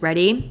places.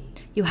 Ready?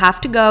 You have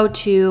to go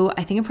to,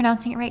 I think I'm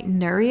pronouncing it right,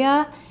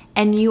 Nuria,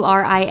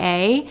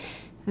 Nuria.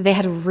 They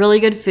had really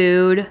good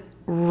food,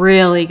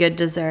 really good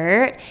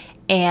dessert,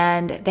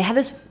 and they had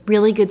this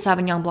really good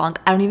Sauvignon Blanc.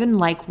 I don't even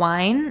like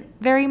wine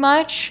very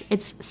much.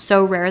 It's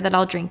so rare that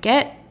I'll drink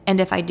it, and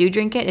if I do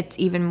drink it, it's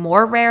even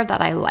more rare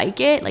that I like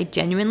it, like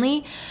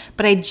genuinely.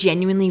 But I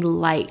genuinely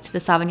liked the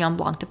Sauvignon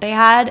Blanc that they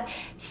had.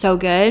 So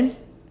good.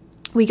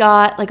 We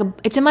got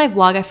it's in my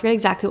vlog, I forget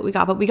exactly what we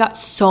got, but we got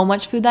so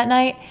much food that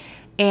night,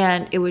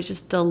 and it was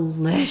just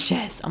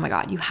delicious. Oh my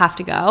God, you have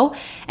to go.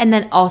 And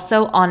then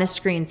also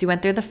Honest Greens. We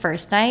went there the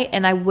first night,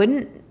 and I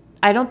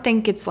don't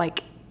think it's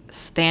like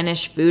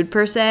Spanish food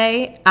per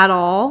se at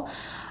all.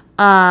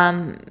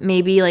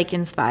 Maybe like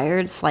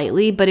inspired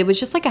slightly, but it was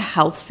just like a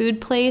health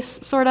food place,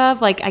 sort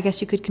of. Like, I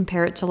guess you could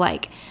compare it to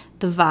like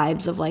the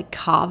vibes of like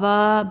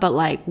Cava, but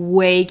like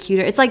way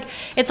cuter. It's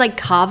like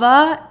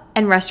Cava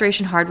and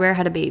Restoration Hardware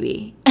had a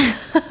baby.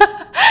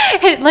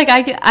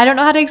 I don't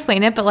know how to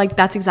explain it, but like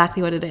that's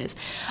exactly what it is.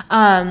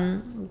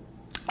 And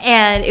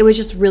it was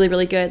just really,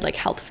 really good, like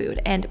health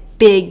food, and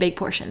big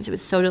portions. It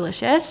was so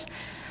delicious.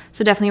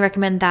 So definitely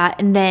recommend that.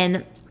 And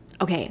then,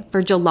 okay,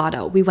 for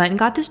gelato, we went and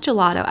got this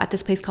gelato at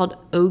this place called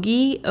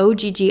Oggi,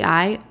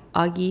 O-G-G-I,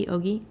 Oggi,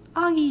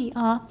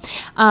 I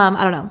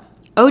don't know.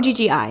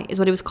 OGGI is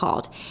what it was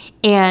called.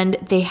 And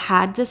they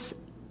had this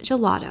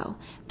gelato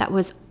that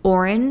was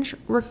orange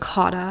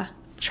ricotta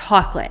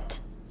chocolate.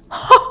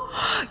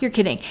 You're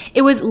kidding.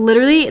 It was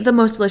literally the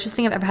most delicious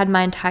thing I've ever had in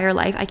my entire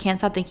life. I can't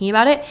stop thinking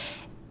about it.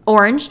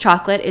 Orange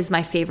chocolate is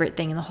my favorite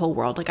thing in the whole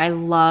world. Like, I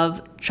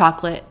love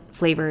chocolate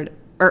flavored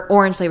or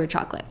orange flavored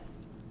chocolate.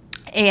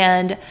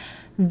 And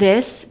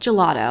this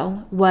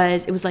gelato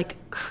was like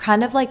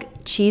kind of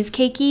like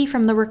cheesecakey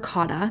from the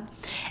ricotta,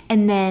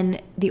 and then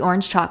the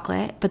orange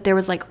chocolate, but there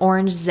was like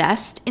orange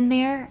zest in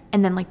there,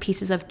 and then like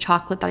pieces of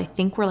chocolate that I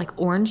think were like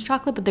orange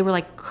chocolate, but they were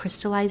like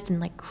crystallized and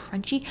like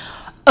crunchy.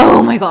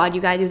 Oh my God,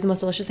 you guys, it was the most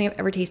delicious thing I've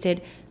ever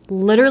tasted,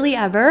 literally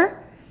ever.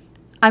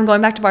 I'm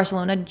going back to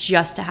Barcelona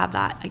just to have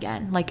that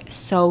again. Like,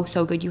 so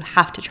good. You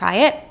have to try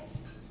it.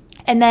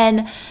 And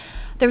then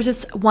there was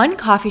this one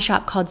coffee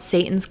shop called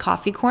Satan's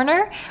Coffee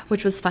Corner,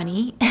 which was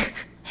funny.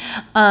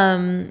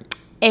 And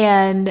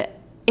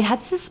it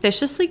had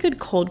suspiciously good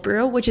cold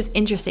brew, which is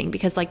interesting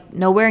because like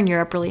nowhere in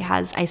Europe really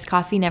has iced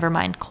coffee, never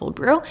mind cold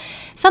brew.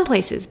 Some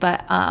places,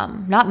 but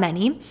not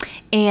many.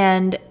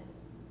 And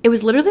it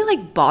was literally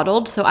like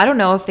bottled. So I don't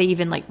know if they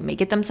even like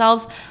make it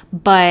themselves,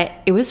 but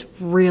it was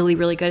really,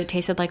 really good. It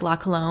tasted like La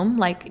Colombe,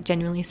 like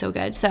genuinely so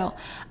good. So,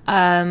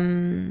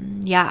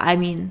 yeah, I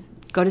mean,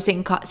 go to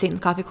Satan's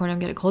Coffee Corner and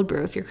get a cold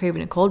brew if you're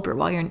craving a cold brew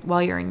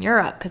while you're in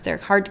Europe, because they're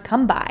hard to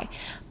come by,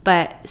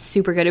 but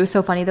super good. It was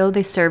so funny though.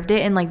 They served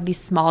it in like the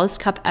smallest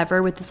cup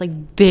ever with this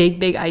like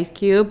big ice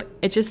cube.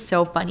 It's just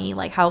so funny,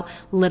 like how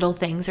little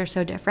things are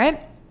so different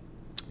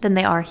than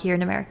they are here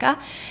in America.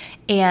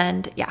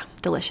 And yeah,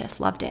 delicious.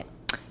 Loved it.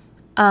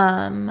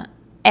 And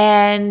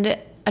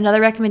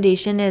another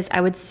recommendation is, I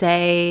would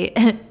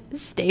say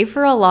stay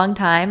for a long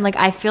time. Like,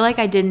 I feel like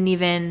I didn't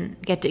even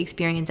get to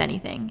experience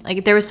anything.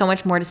 Like, there was so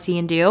much more to see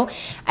and do.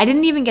 I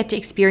didn't even get to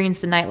experience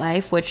the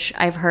nightlife, which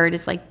I've heard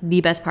is like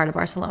the best part of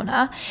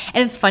Barcelona.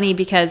 And it's funny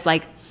because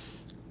like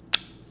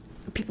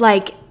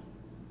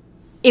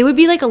it would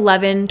be like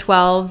 11,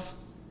 12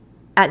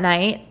 at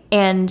night,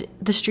 and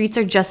the streets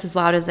are just as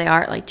loud as they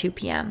are at like 2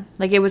 p.m.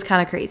 Like, it was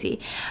kind of crazy.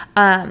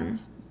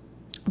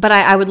 But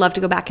I would love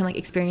to go back and like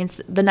experience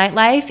the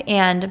nightlife,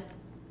 and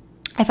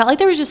I felt like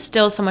there was just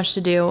still so much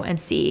to do and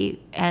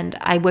see, and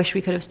I wish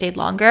we could have stayed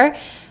longer.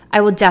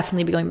 I will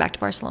definitely be going back to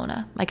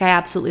Barcelona. Like, I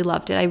absolutely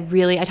loved it.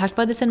 I talked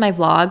about this in my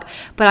vlog,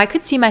 but I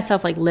could see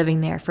myself like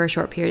living there for a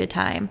short period of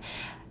time.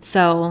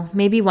 So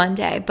maybe one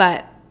day,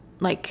 but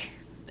like,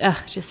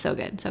 just so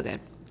good, so good.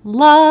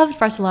 Loved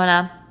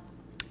Barcelona.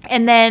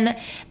 And then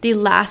the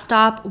last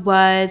stop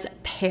was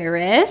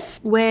Paris,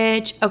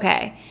 which,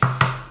 okay,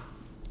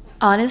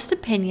 honest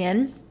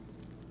opinion,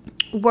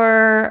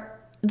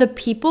 the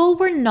people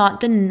were not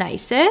the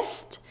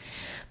nicest,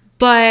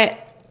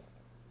 but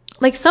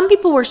like some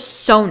people were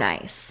so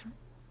nice,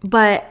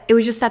 but it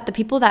was just that the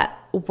people that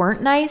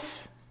weren't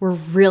nice were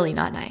really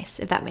not nice,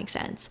 if that makes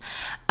sense.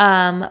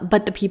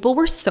 But the people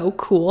were so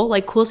cool,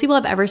 like coolest people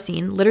I've ever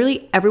seen.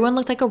 Literally everyone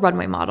looked like a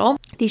runway model.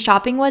 The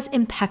shopping was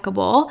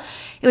impeccable.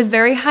 It was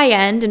very high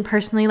end, and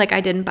personally, like, I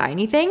didn't buy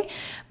anything,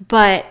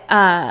 but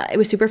it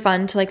was super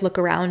fun to like look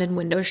around and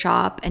window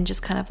shop and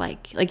just kind of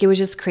like it was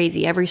just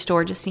crazy. Every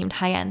store just seemed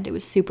high end. It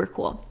was super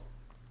cool.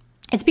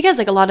 It's because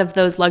like a lot of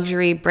those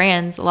luxury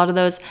brands, a lot of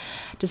those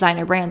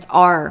designer brands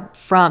are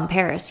from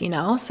Paris, you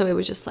know? So it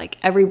was just like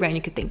every brand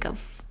you could think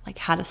of like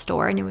had a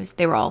store, and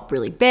they were all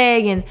really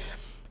big and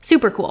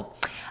super cool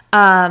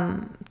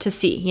to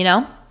see, you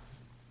know?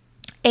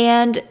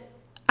 And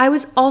I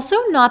was also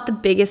not the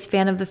biggest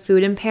fan of the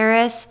food in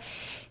Paris.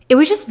 It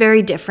was just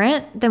very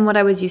different than what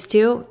I was used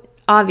to,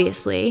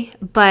 obviously,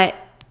 but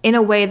in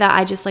a way that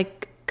I just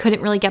like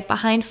couldn't really get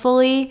behind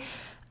fully.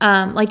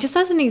 Like, just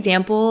as an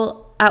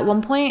example, at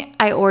one point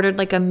I ordered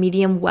like a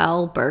medium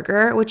well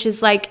burger, which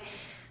is like,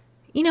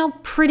 you know,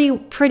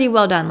 pretty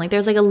well done. Like,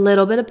 there's like a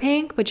little bit of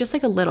pink, but just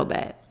like a little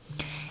bit.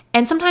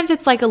 And sometimes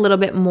it's like a little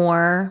bit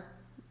more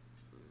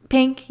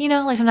pink, you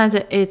know, like sometimes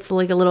it's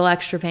like a little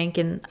extra pink,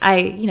 and I,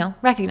 you know,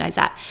 recognize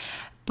that.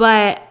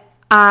 But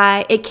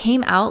it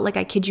came out, like,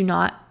 I kid you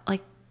not,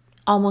 like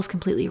almost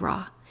completely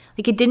raw.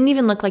 Like, it didn't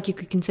even look like you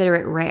could consider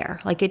it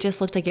rare. Like, it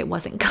just looked like it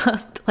wasn't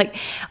cooked. Like,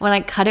 when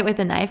I cut it with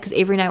a knife, because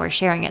Avery and I were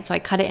sharing it, so I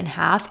cut it in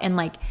half, and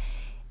like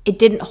it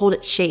didn't hold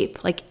its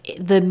shape. Like,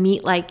 the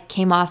meat like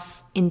came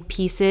off in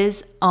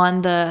pieces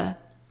on the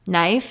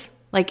knife,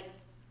 like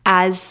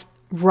as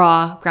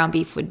raw ground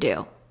beef would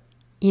do.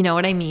 You know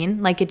what I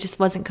mean? Like, it just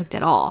wasn't cooked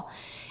at all.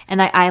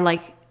 And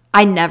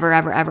I never,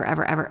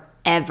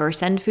 ever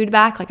send food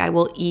back. Like, I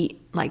will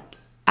eat like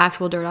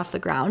actual dirt off the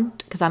ground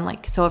because I'm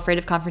like so afraid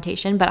of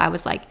confrontation. But I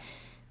was like,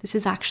 this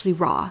is actually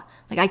raw.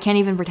 Like, I can't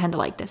even pretend to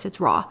like this. It's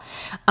raw.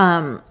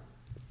 So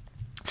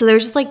there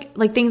was just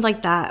like things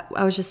like that.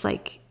 I was just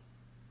like,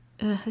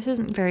 this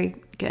isn't very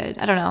good.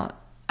 I don't know.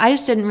 I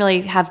just didn't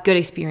really have good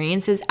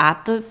experiences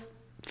at the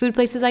food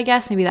places, I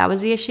guess. Maybe that was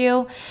the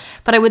issue.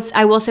 But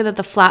I will say that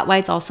the flat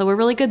whites also were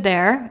really good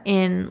there,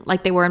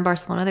 like they were in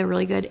Barcelona. They were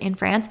really good in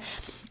France.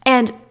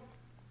 And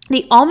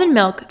the almond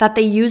milk that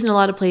they use in a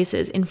lot of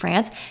places in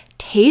France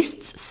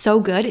tastes so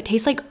good. It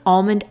tastes like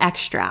almond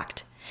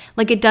extract.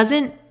 Like, it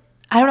doesn't,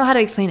 I don't know how to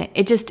explain it.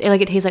 It tastes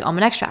like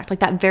almond extract, like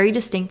that very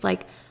distinct,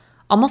 like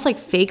almost like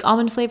fake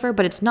almond flavor,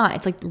 but it's not.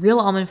 It's like real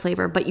almond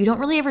flavor, but you don't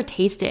really ever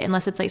taste it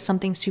unless it's like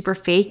something super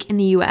fake in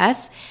the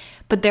US.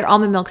 But their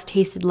almond milks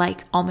tasted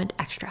like almond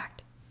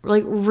extract.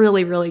 Like,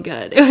 really, really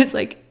good. It was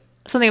like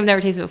something I've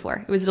never tasted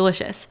before. It was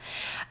delicious.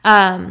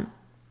 I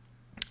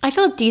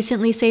felt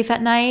decently safe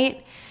at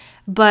night,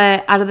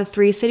 but out of the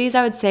 3 cities,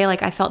 I would say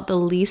like I felt the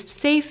least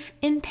safe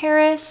in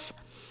Paris.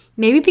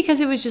 Maybe because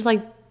it was just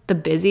like the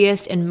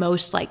busiest and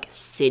most like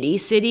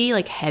city,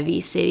 like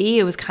heavy city.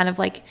 It was kind of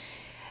like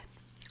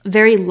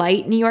very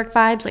light New York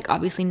vibes, like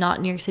obviously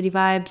not New York City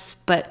vibes,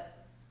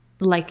 but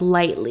like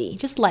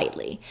just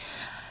lightly.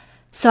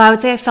 So I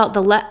would say I felt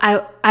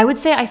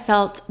I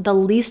felt the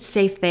least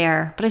safe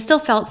there, but I still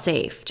felt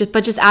safe.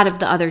 Just out of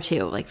the other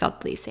 2, like felt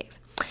the least safe.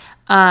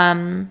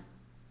 And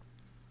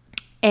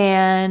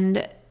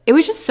it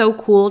was just so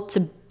cool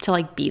to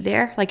like be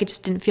there. Like, it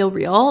just didn't feel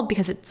real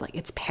because it's like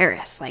it's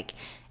Paris. Like,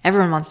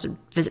 everyone wants to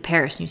visit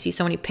Paris, and you see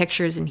so many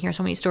pictures and hear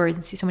so many stories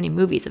and see so many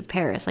movies of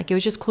Paris. Like, it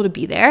was just cool to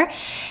be there.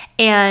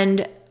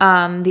 And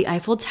the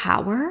Eiffel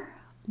Tower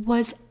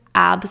was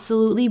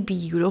absolutely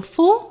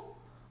beautiful.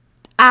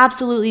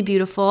 Absolutely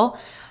beautiful.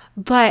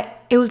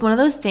 But it was one of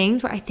those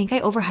things where I think I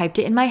overhyped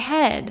it in my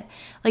head.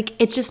 Like,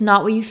 it's just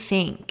not what you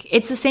think.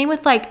 It's the same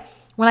with like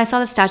when I saw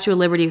the Statue of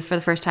Liberty for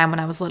the first time when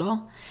I was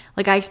little.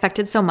 Like, I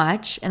expected so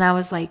much and I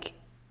was like,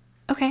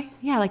 okay,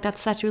 yeah, like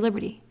that's the Statue of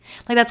Liberty.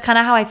 Like, that's kind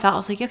of how I felt. I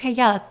was like, okay,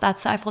 yeah,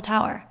 that's the Eiffel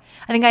Tower.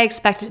 I think I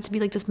expected it to be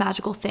like this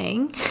magical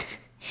thing.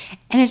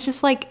 And it's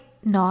just like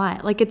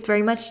not. Like, it's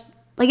very much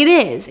like it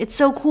is. It's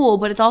so cool,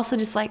 but it's also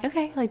just like,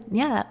 okay, like,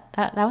 yeah,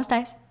 that was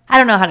nice. I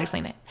don't know how to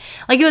explain it.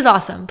 Like, it was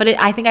awesome, but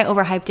I think I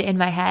overhyped it in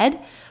my head.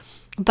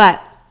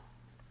 But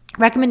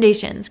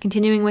recommendations,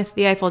 continuing with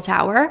the Eiffel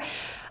Tower,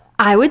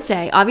 I would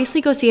say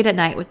obviously go see it at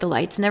night with the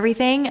lights and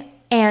everything.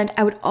 And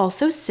I would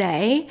also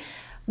say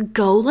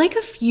go like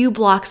a few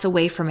blocks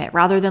away from it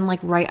rather than like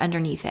right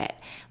underneath it.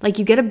 Like,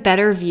 you get a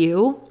better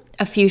view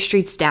a few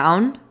streets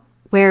down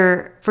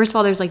where, first of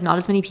all, there's like not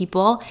as many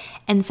people.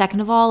 And second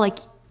of all, like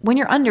when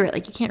you're under it,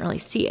 like you can't really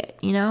see it,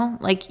 you know?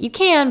 Like you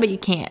can, but you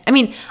can't. I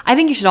mean, I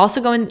think you should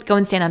also go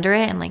and stand under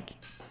it and like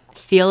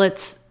feel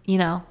its, you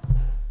know,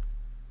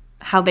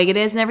 how big it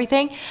is and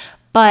everything.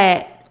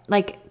 But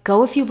like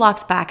go a few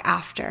blocks back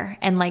after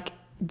and like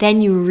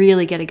then you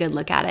really get a good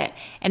look at it.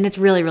 And it's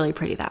really, really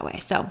pretty that way.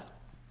 So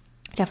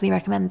definitely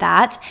recommend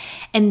that.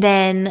 And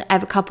then I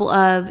have a couple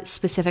of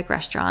specific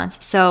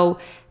restaurants. So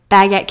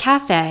Baguette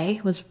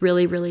Cafe was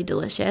really, really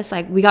delicious.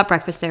 Like, we got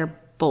breakfast there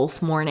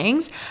both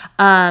mornings.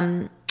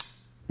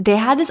 They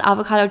had this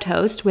avocado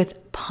toast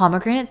with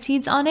pomegranate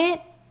seeds on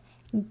it.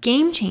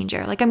 Game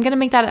changer. Like, I'm going to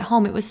make that at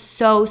home. It was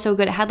so, so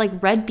good. It had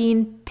like red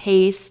bean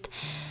paste.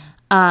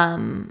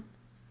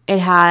 It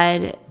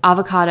had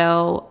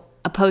avocado,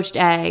 a poached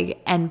egg,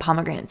 and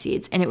pomegranate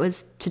seeds. And it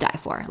was to die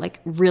for. Like,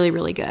 really,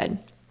 really good.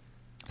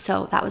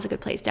 So that was a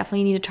good place.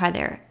 Definitely need to try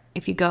there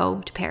if you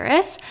go to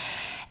Paris.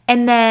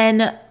 And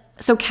then,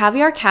 so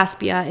Caviar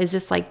Caspia is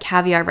this like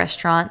caviar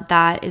restaurant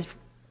that is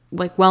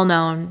like well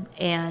known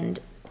and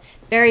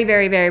very,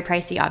 very, very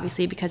pricey,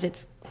 obviously, because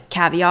it's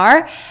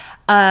caviar.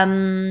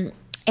 And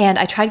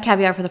I tried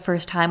caviar for the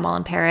first time while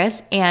in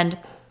Paris, and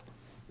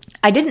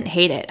I didn't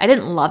hate it. I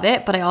didn't love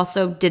it, but I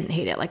also didn't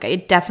hate it. Like,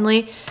 it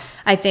definitely,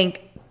 I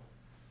think,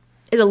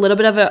 is a little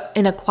bit of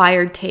an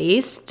acquired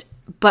taste,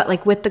 but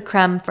like with the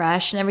creme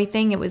fraiche and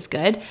everything, it was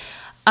good.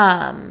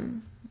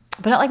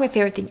 But not like my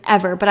favorite thing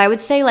ever. But I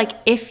would say, like,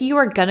 if you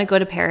are gonna go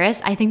to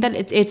Paris, I think that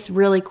it's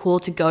really cool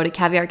to go to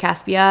Caviar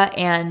Caspia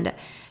and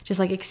just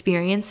like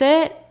experience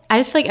it. I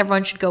just feel like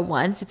everyone should go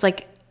once. It's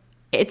like,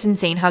 it's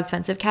insane how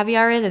expensive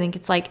caviar is. I think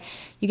it's like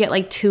you get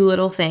like 2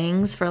 little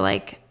things for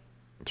like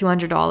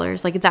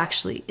 $200. Like, it's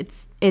actually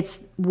it's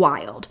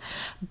wild.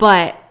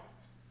 But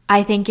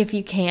I think if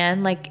you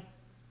can, like,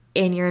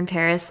 and you're in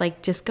Paris,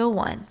 like, just go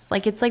once.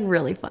 Like, it's like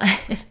really fun.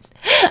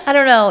 I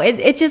don't know.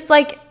 It's just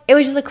like, it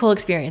was just a cool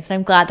experience, and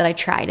I'm glad that I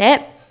tried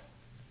it.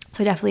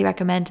 So I definitely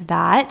recommend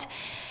that.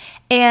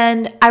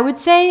 And I would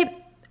say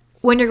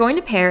when you're going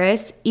to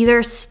Paris,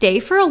 either stay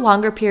for a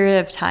longer period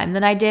of time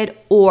than I did,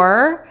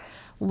 or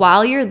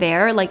while you're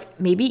there, like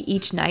maybe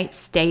each night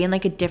stay in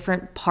like a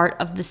different part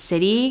of the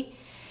city.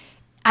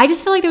 I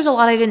just feel like there was a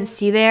lot I didn't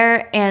see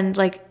there, and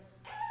like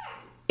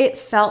it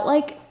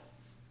felt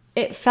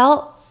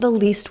the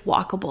least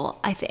walkable,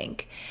 I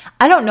think.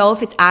 I don't know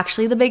if it's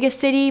actually the biggest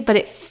city, but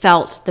it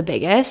felt the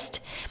biggest.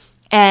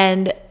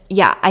 And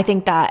yeah, I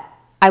think that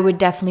I would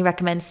definitely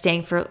recommend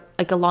staying for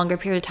like a longer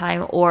period of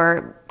time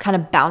or kind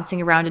of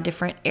bouncing around to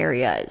different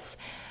areas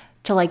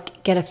to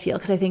like get a feel.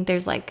 Because I think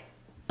there's like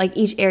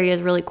each area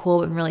is really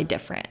cool and really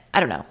different. I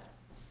don't know.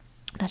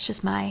 That's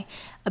just my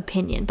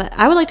opinion. But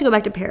I would like to go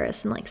back to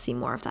Paris and like see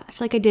more of that. I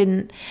feel like I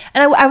didn't.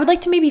 And I would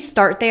like to maybe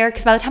start there,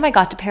 because by the time I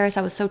got to Paris,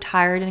 I was so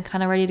tired and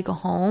kind of ready to go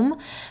home. So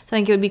I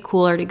think it would be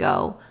cooler to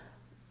go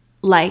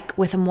like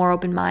with a more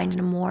open mind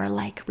and a more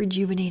like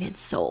rejuvenated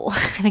soul. I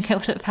think I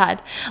would have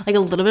had like a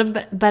little bit of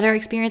a better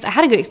experience. I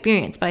had a good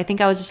experience, but I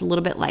think I was just a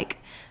little bit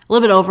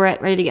over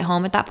it, ready to get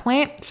home at that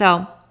point.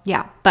 So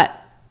yeah,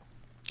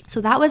 so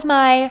that was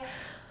my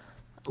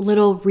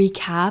little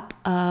recap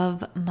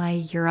of my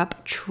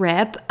Europe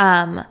trip.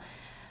 And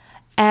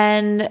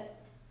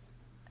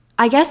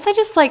I guess I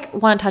just like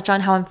want to touch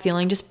on how I'm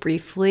feeling just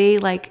briefly.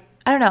 Like,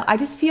 I don't know. I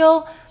just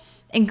feel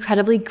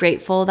incredibly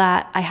grateful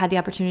that I had the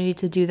opportunity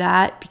to do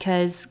that,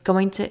 because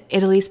going to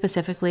Italy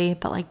specifically,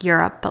 but like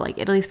Europe, but like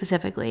Italy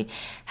specifically,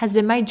 has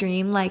been my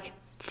dream like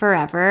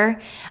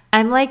forever.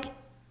 I'm like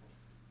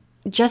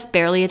just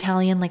barely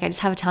Italian. Like, I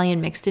just have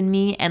Italian mixed in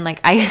me, and like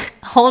I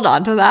hold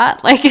on to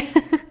that. Like,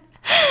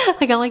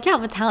 like I'm like, yeah,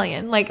 I'm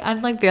Italian. Like,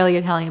 I'm like barely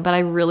Italian, but I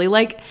really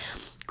like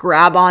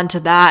grab onto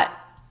that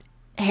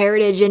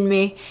heritage in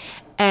me.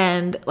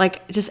 And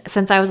like, just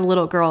since I was a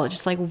little girl, I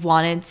just like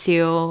wanted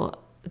to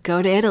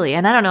go to Italy.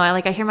 And I don't know,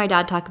 I hear my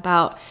dad talk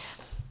about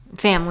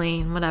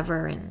family and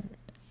whatever, and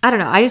I don't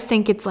know, I just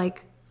think it's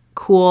like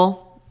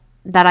cool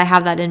that I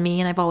have that in me,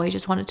 and I've always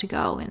just wanted to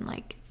go and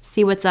like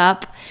see what's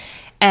up,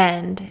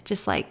 and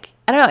just like,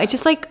 I don't know, it's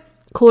just like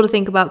cool to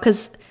think about,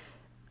 because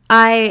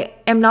I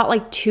am not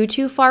like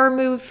too far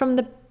removed from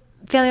the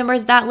family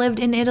members that lived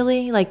in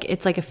Italy. Like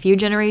it's like a few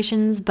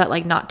generations, but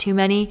like not too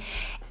many.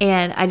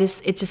 And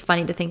it's just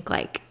funny to think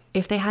like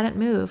if they hadn't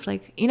moved,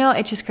 like, you know,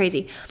 it's just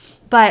crazy.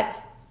 But,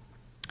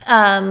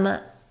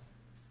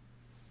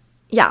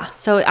 yeah,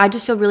 so I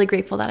just feel really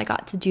grateful that I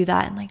got to do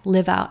that and like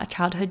live out a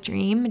childhood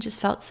dream. It just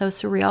felt so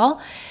surreal.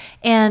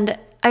 And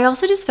I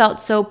also just felt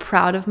so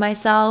proud of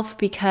myself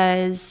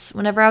because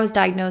whenever I was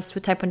diagnosed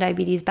with type 1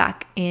 diabetes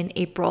back in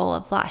April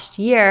of last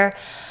year,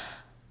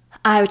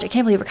 which I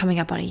can't believe we're coming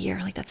up on a year,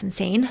 like that's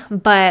insane.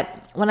 But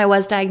when I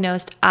was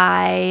diagnosed,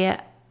 I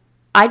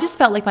just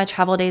felt like my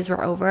travel days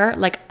were over.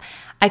 Like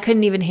I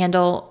couldn't even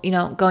handle, you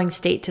know, going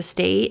state to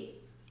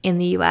state in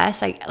the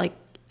US.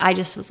 I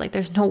just was like,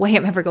 there's no way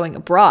I'm ever going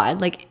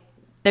abroad. Like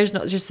there's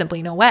just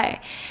simply no way.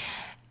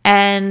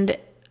 And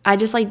I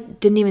just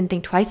like didn't even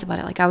think twice about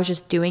it. Like I was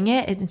just doing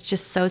it. It's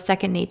just so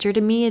second nature to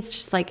me. It's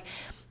just like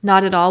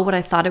not at all what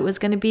I thought it was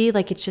going to be.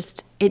 Like it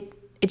just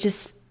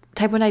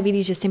type 1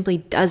 diabetes just simply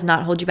does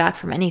not hold you back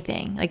from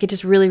anything. Like it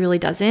just really, really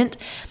doesn't.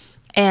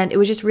 And it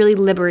was just really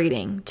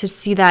liberating to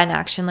see that in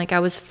action. Like I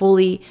was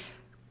fully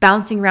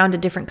bouncing around to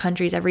different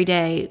countries every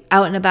day,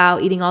 out and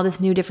about, eating all this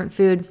new different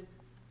food.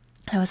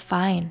 And I was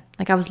fine.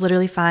 Like I was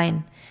literally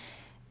fine.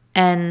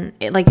 And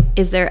it, like,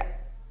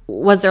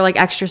 was there like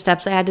extra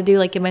steps I had to do,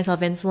 like give myself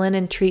insulin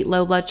and treat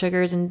low blood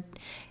sugars and,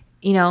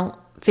 you know,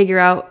 figure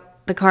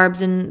out the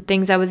carbs and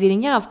things I was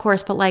eating? Yeah, of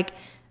course. But like,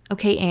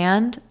 okay.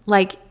 And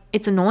like,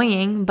 it's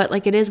annoying, but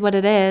like, it is what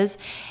it is.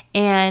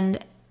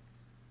 And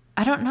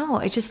I don't know.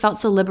 It just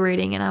felt so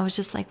liberating. And I was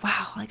just like,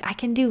 wow, like I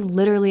can do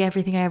literally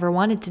everything I ever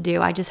wanted to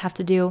do. I just have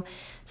to do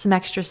some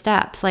extra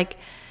steps. Like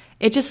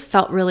it just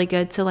felt really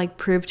good to like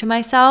prove to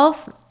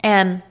myself.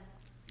 And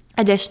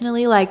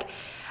additionally, like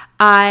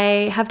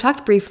I have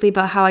talked briefly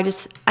about how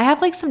I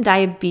have like some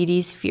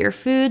diabetes fear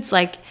foods,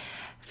 like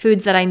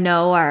foods that I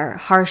know are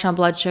harsh on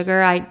blood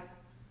sugar. I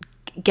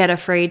get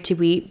afraid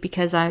to eat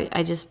because I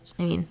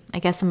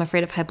guess I'm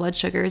afraid of high blood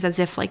sugars, as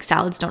if like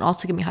salads don't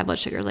also give me high blood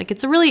sugar. Like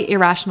it's a really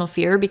irrational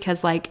fear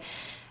because like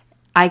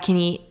I can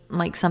eat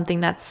like something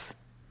that's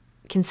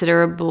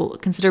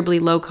considerably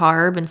low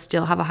carb and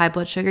still have a high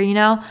blood sugar, you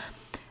know?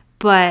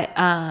 But,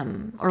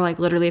 or like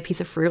literally a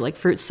piece of fruit, like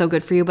fruit's so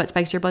good for you, but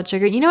spikes your blood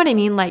sugar. You know what I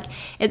mean? Like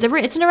it's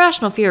an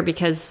irrational fear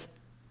because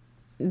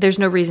there's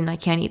no reason I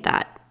can't eat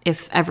that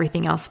if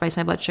everything else spikes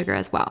my blood sugar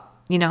as well.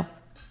 You know,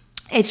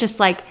 it's just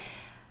like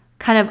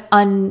kind of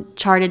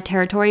uncharted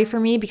territory for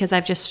me because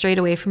I've just strayed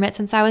away from it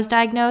since I was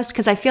diagnosed.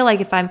 Because I feel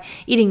like if I'm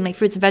eating like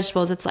fruits and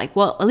vegetables, it's like,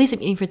 well, at least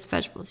I'm eating fruits and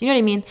vegetables. You know what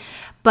I mean?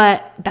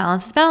 But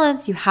balance is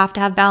balance. You have to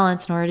have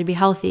balance in order to be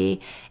healthy.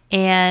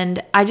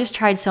 And I just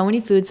tried so many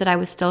foods that I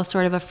was still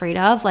sort of afraid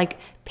of. Like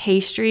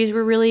pastries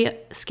were really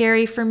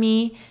scary for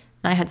me.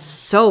 And I had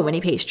so many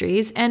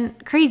pastries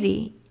and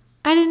crazy.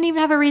 I didn't even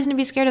have a reason to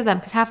be scared of them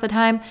because half the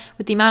time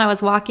with the amount I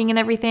was walking and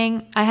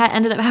everything, I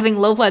ended up having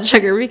low blood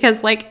sugar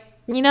because like,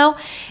 you know,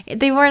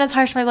 they weren't as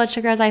harsh on my blood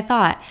sugar as I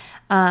thought.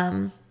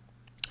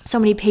 So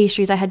many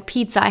pastries. I had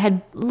pizza. I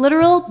had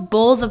literal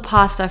bowls of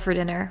pasta for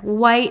dinner,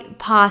 white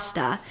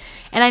pasta.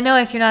 And I know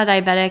if you're not a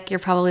diabetic, you're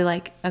probably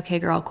like, okay,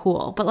 girl,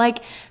 cool. But like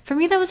for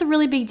me, that was a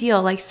really big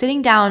deal. Like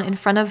sitting down in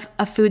front of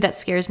a food that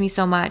scares me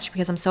so much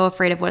because I'm so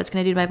afraid of what it's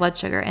going to do to my blood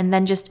sugar. And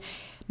then just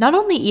not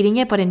only eating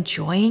it, but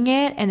enjoying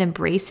it and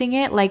embracing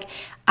it. Like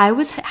I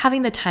was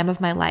having the time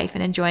of my life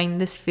and enjoying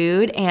this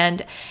food.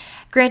 And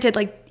granted,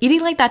 like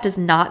eating like that does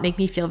not make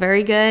me feel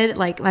very good.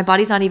 Like my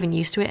body's not even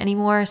used to it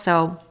anymore.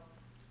 So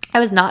I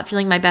was not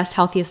feeling my best,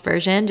 healthiest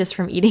version just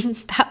from eating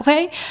that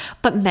way.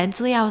 But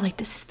mentally, I was like,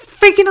 this is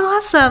freaking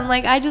awesome.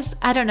 Like, I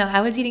don't know.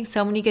 I was eating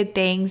so many good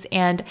things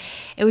and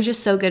it was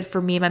just so good for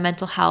me, my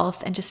mental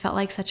health, and just felt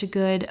like such a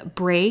good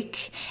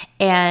break.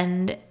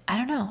 And I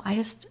don't know. I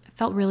just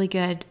felt really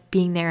good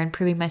being there and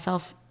proving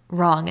myself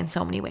wrong in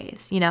so many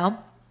ways, you know?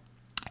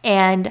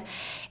 And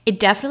it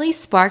definitely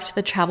sparked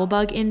the travel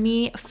bug in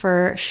me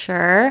for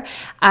sure.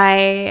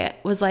 I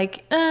was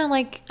like,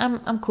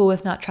 I'm cool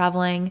with not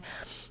traveling.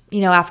 You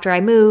know, after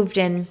I moved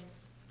and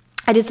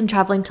I did some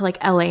traveling to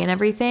like LA and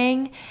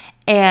everything,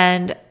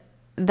 and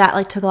that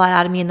like took a lot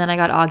out of me. And then I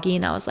got Augie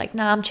and I was like,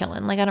 nah, I'm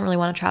chilling. Like, I don't really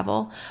want to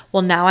travel.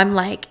 Well, now I'm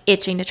like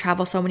itching to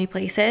travel so many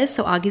places.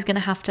 So Augie's going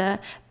to have to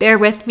bear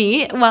with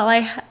me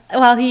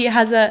while he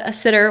has a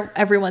sitter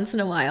every once in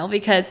a while,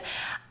 because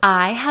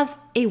I have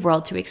a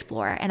world to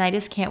explore and I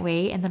just can't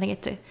wait. And then I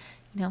get to, you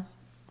know,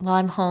 while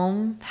I'm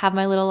home, have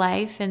my little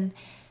life. And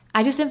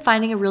I just am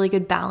finding a really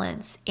good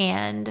balance,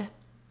 and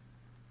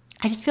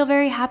I just feel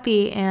very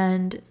happy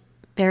and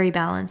very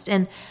balanced.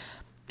 And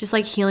just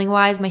like healing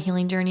wise, my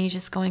healing journey is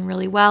just going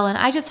really well. And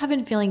I just have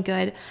been feeling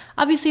good.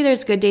 Obviously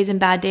there's good days and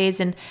bad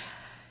days. And,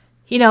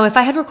 you know, if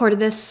I had recorded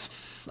this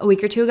a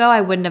week or two ago,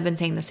 I wouldn't have been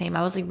saying the same.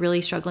 I was like really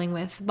struggling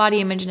with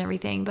body image and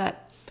everything,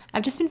 but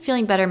I've just been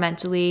feeling better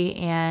mentally,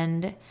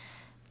 and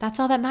that's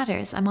all that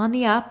matters. I'm on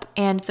the up,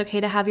 and it's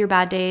okay to have your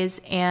bad days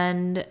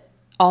and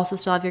also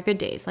still have your good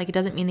days. Like, it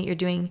doesn't mean that you're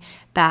doing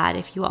bad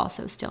if you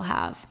also still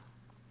have,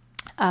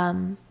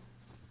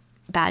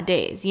 bad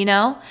days, you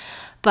know?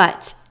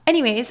 But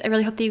Anyways, I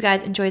really hope that you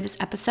guys enjoyed this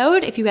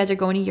episode. If you guys are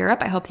going to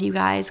Europe, I hope that you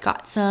guys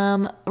got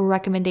some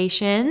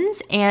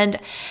recommendations, and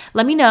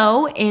let me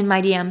know in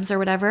my DMs or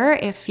whatever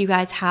if you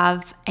guys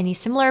have any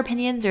similar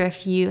opinions or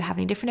if you have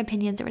any different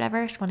opinions or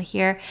whatever. I just want to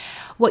hear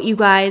what you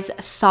guys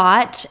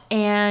thought.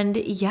 And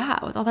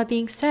yeah, with all that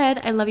being said,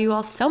 I love you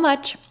all so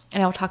much,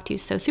 and I will talk to you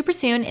so super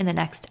soon in the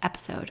next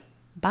episode.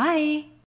 Bye.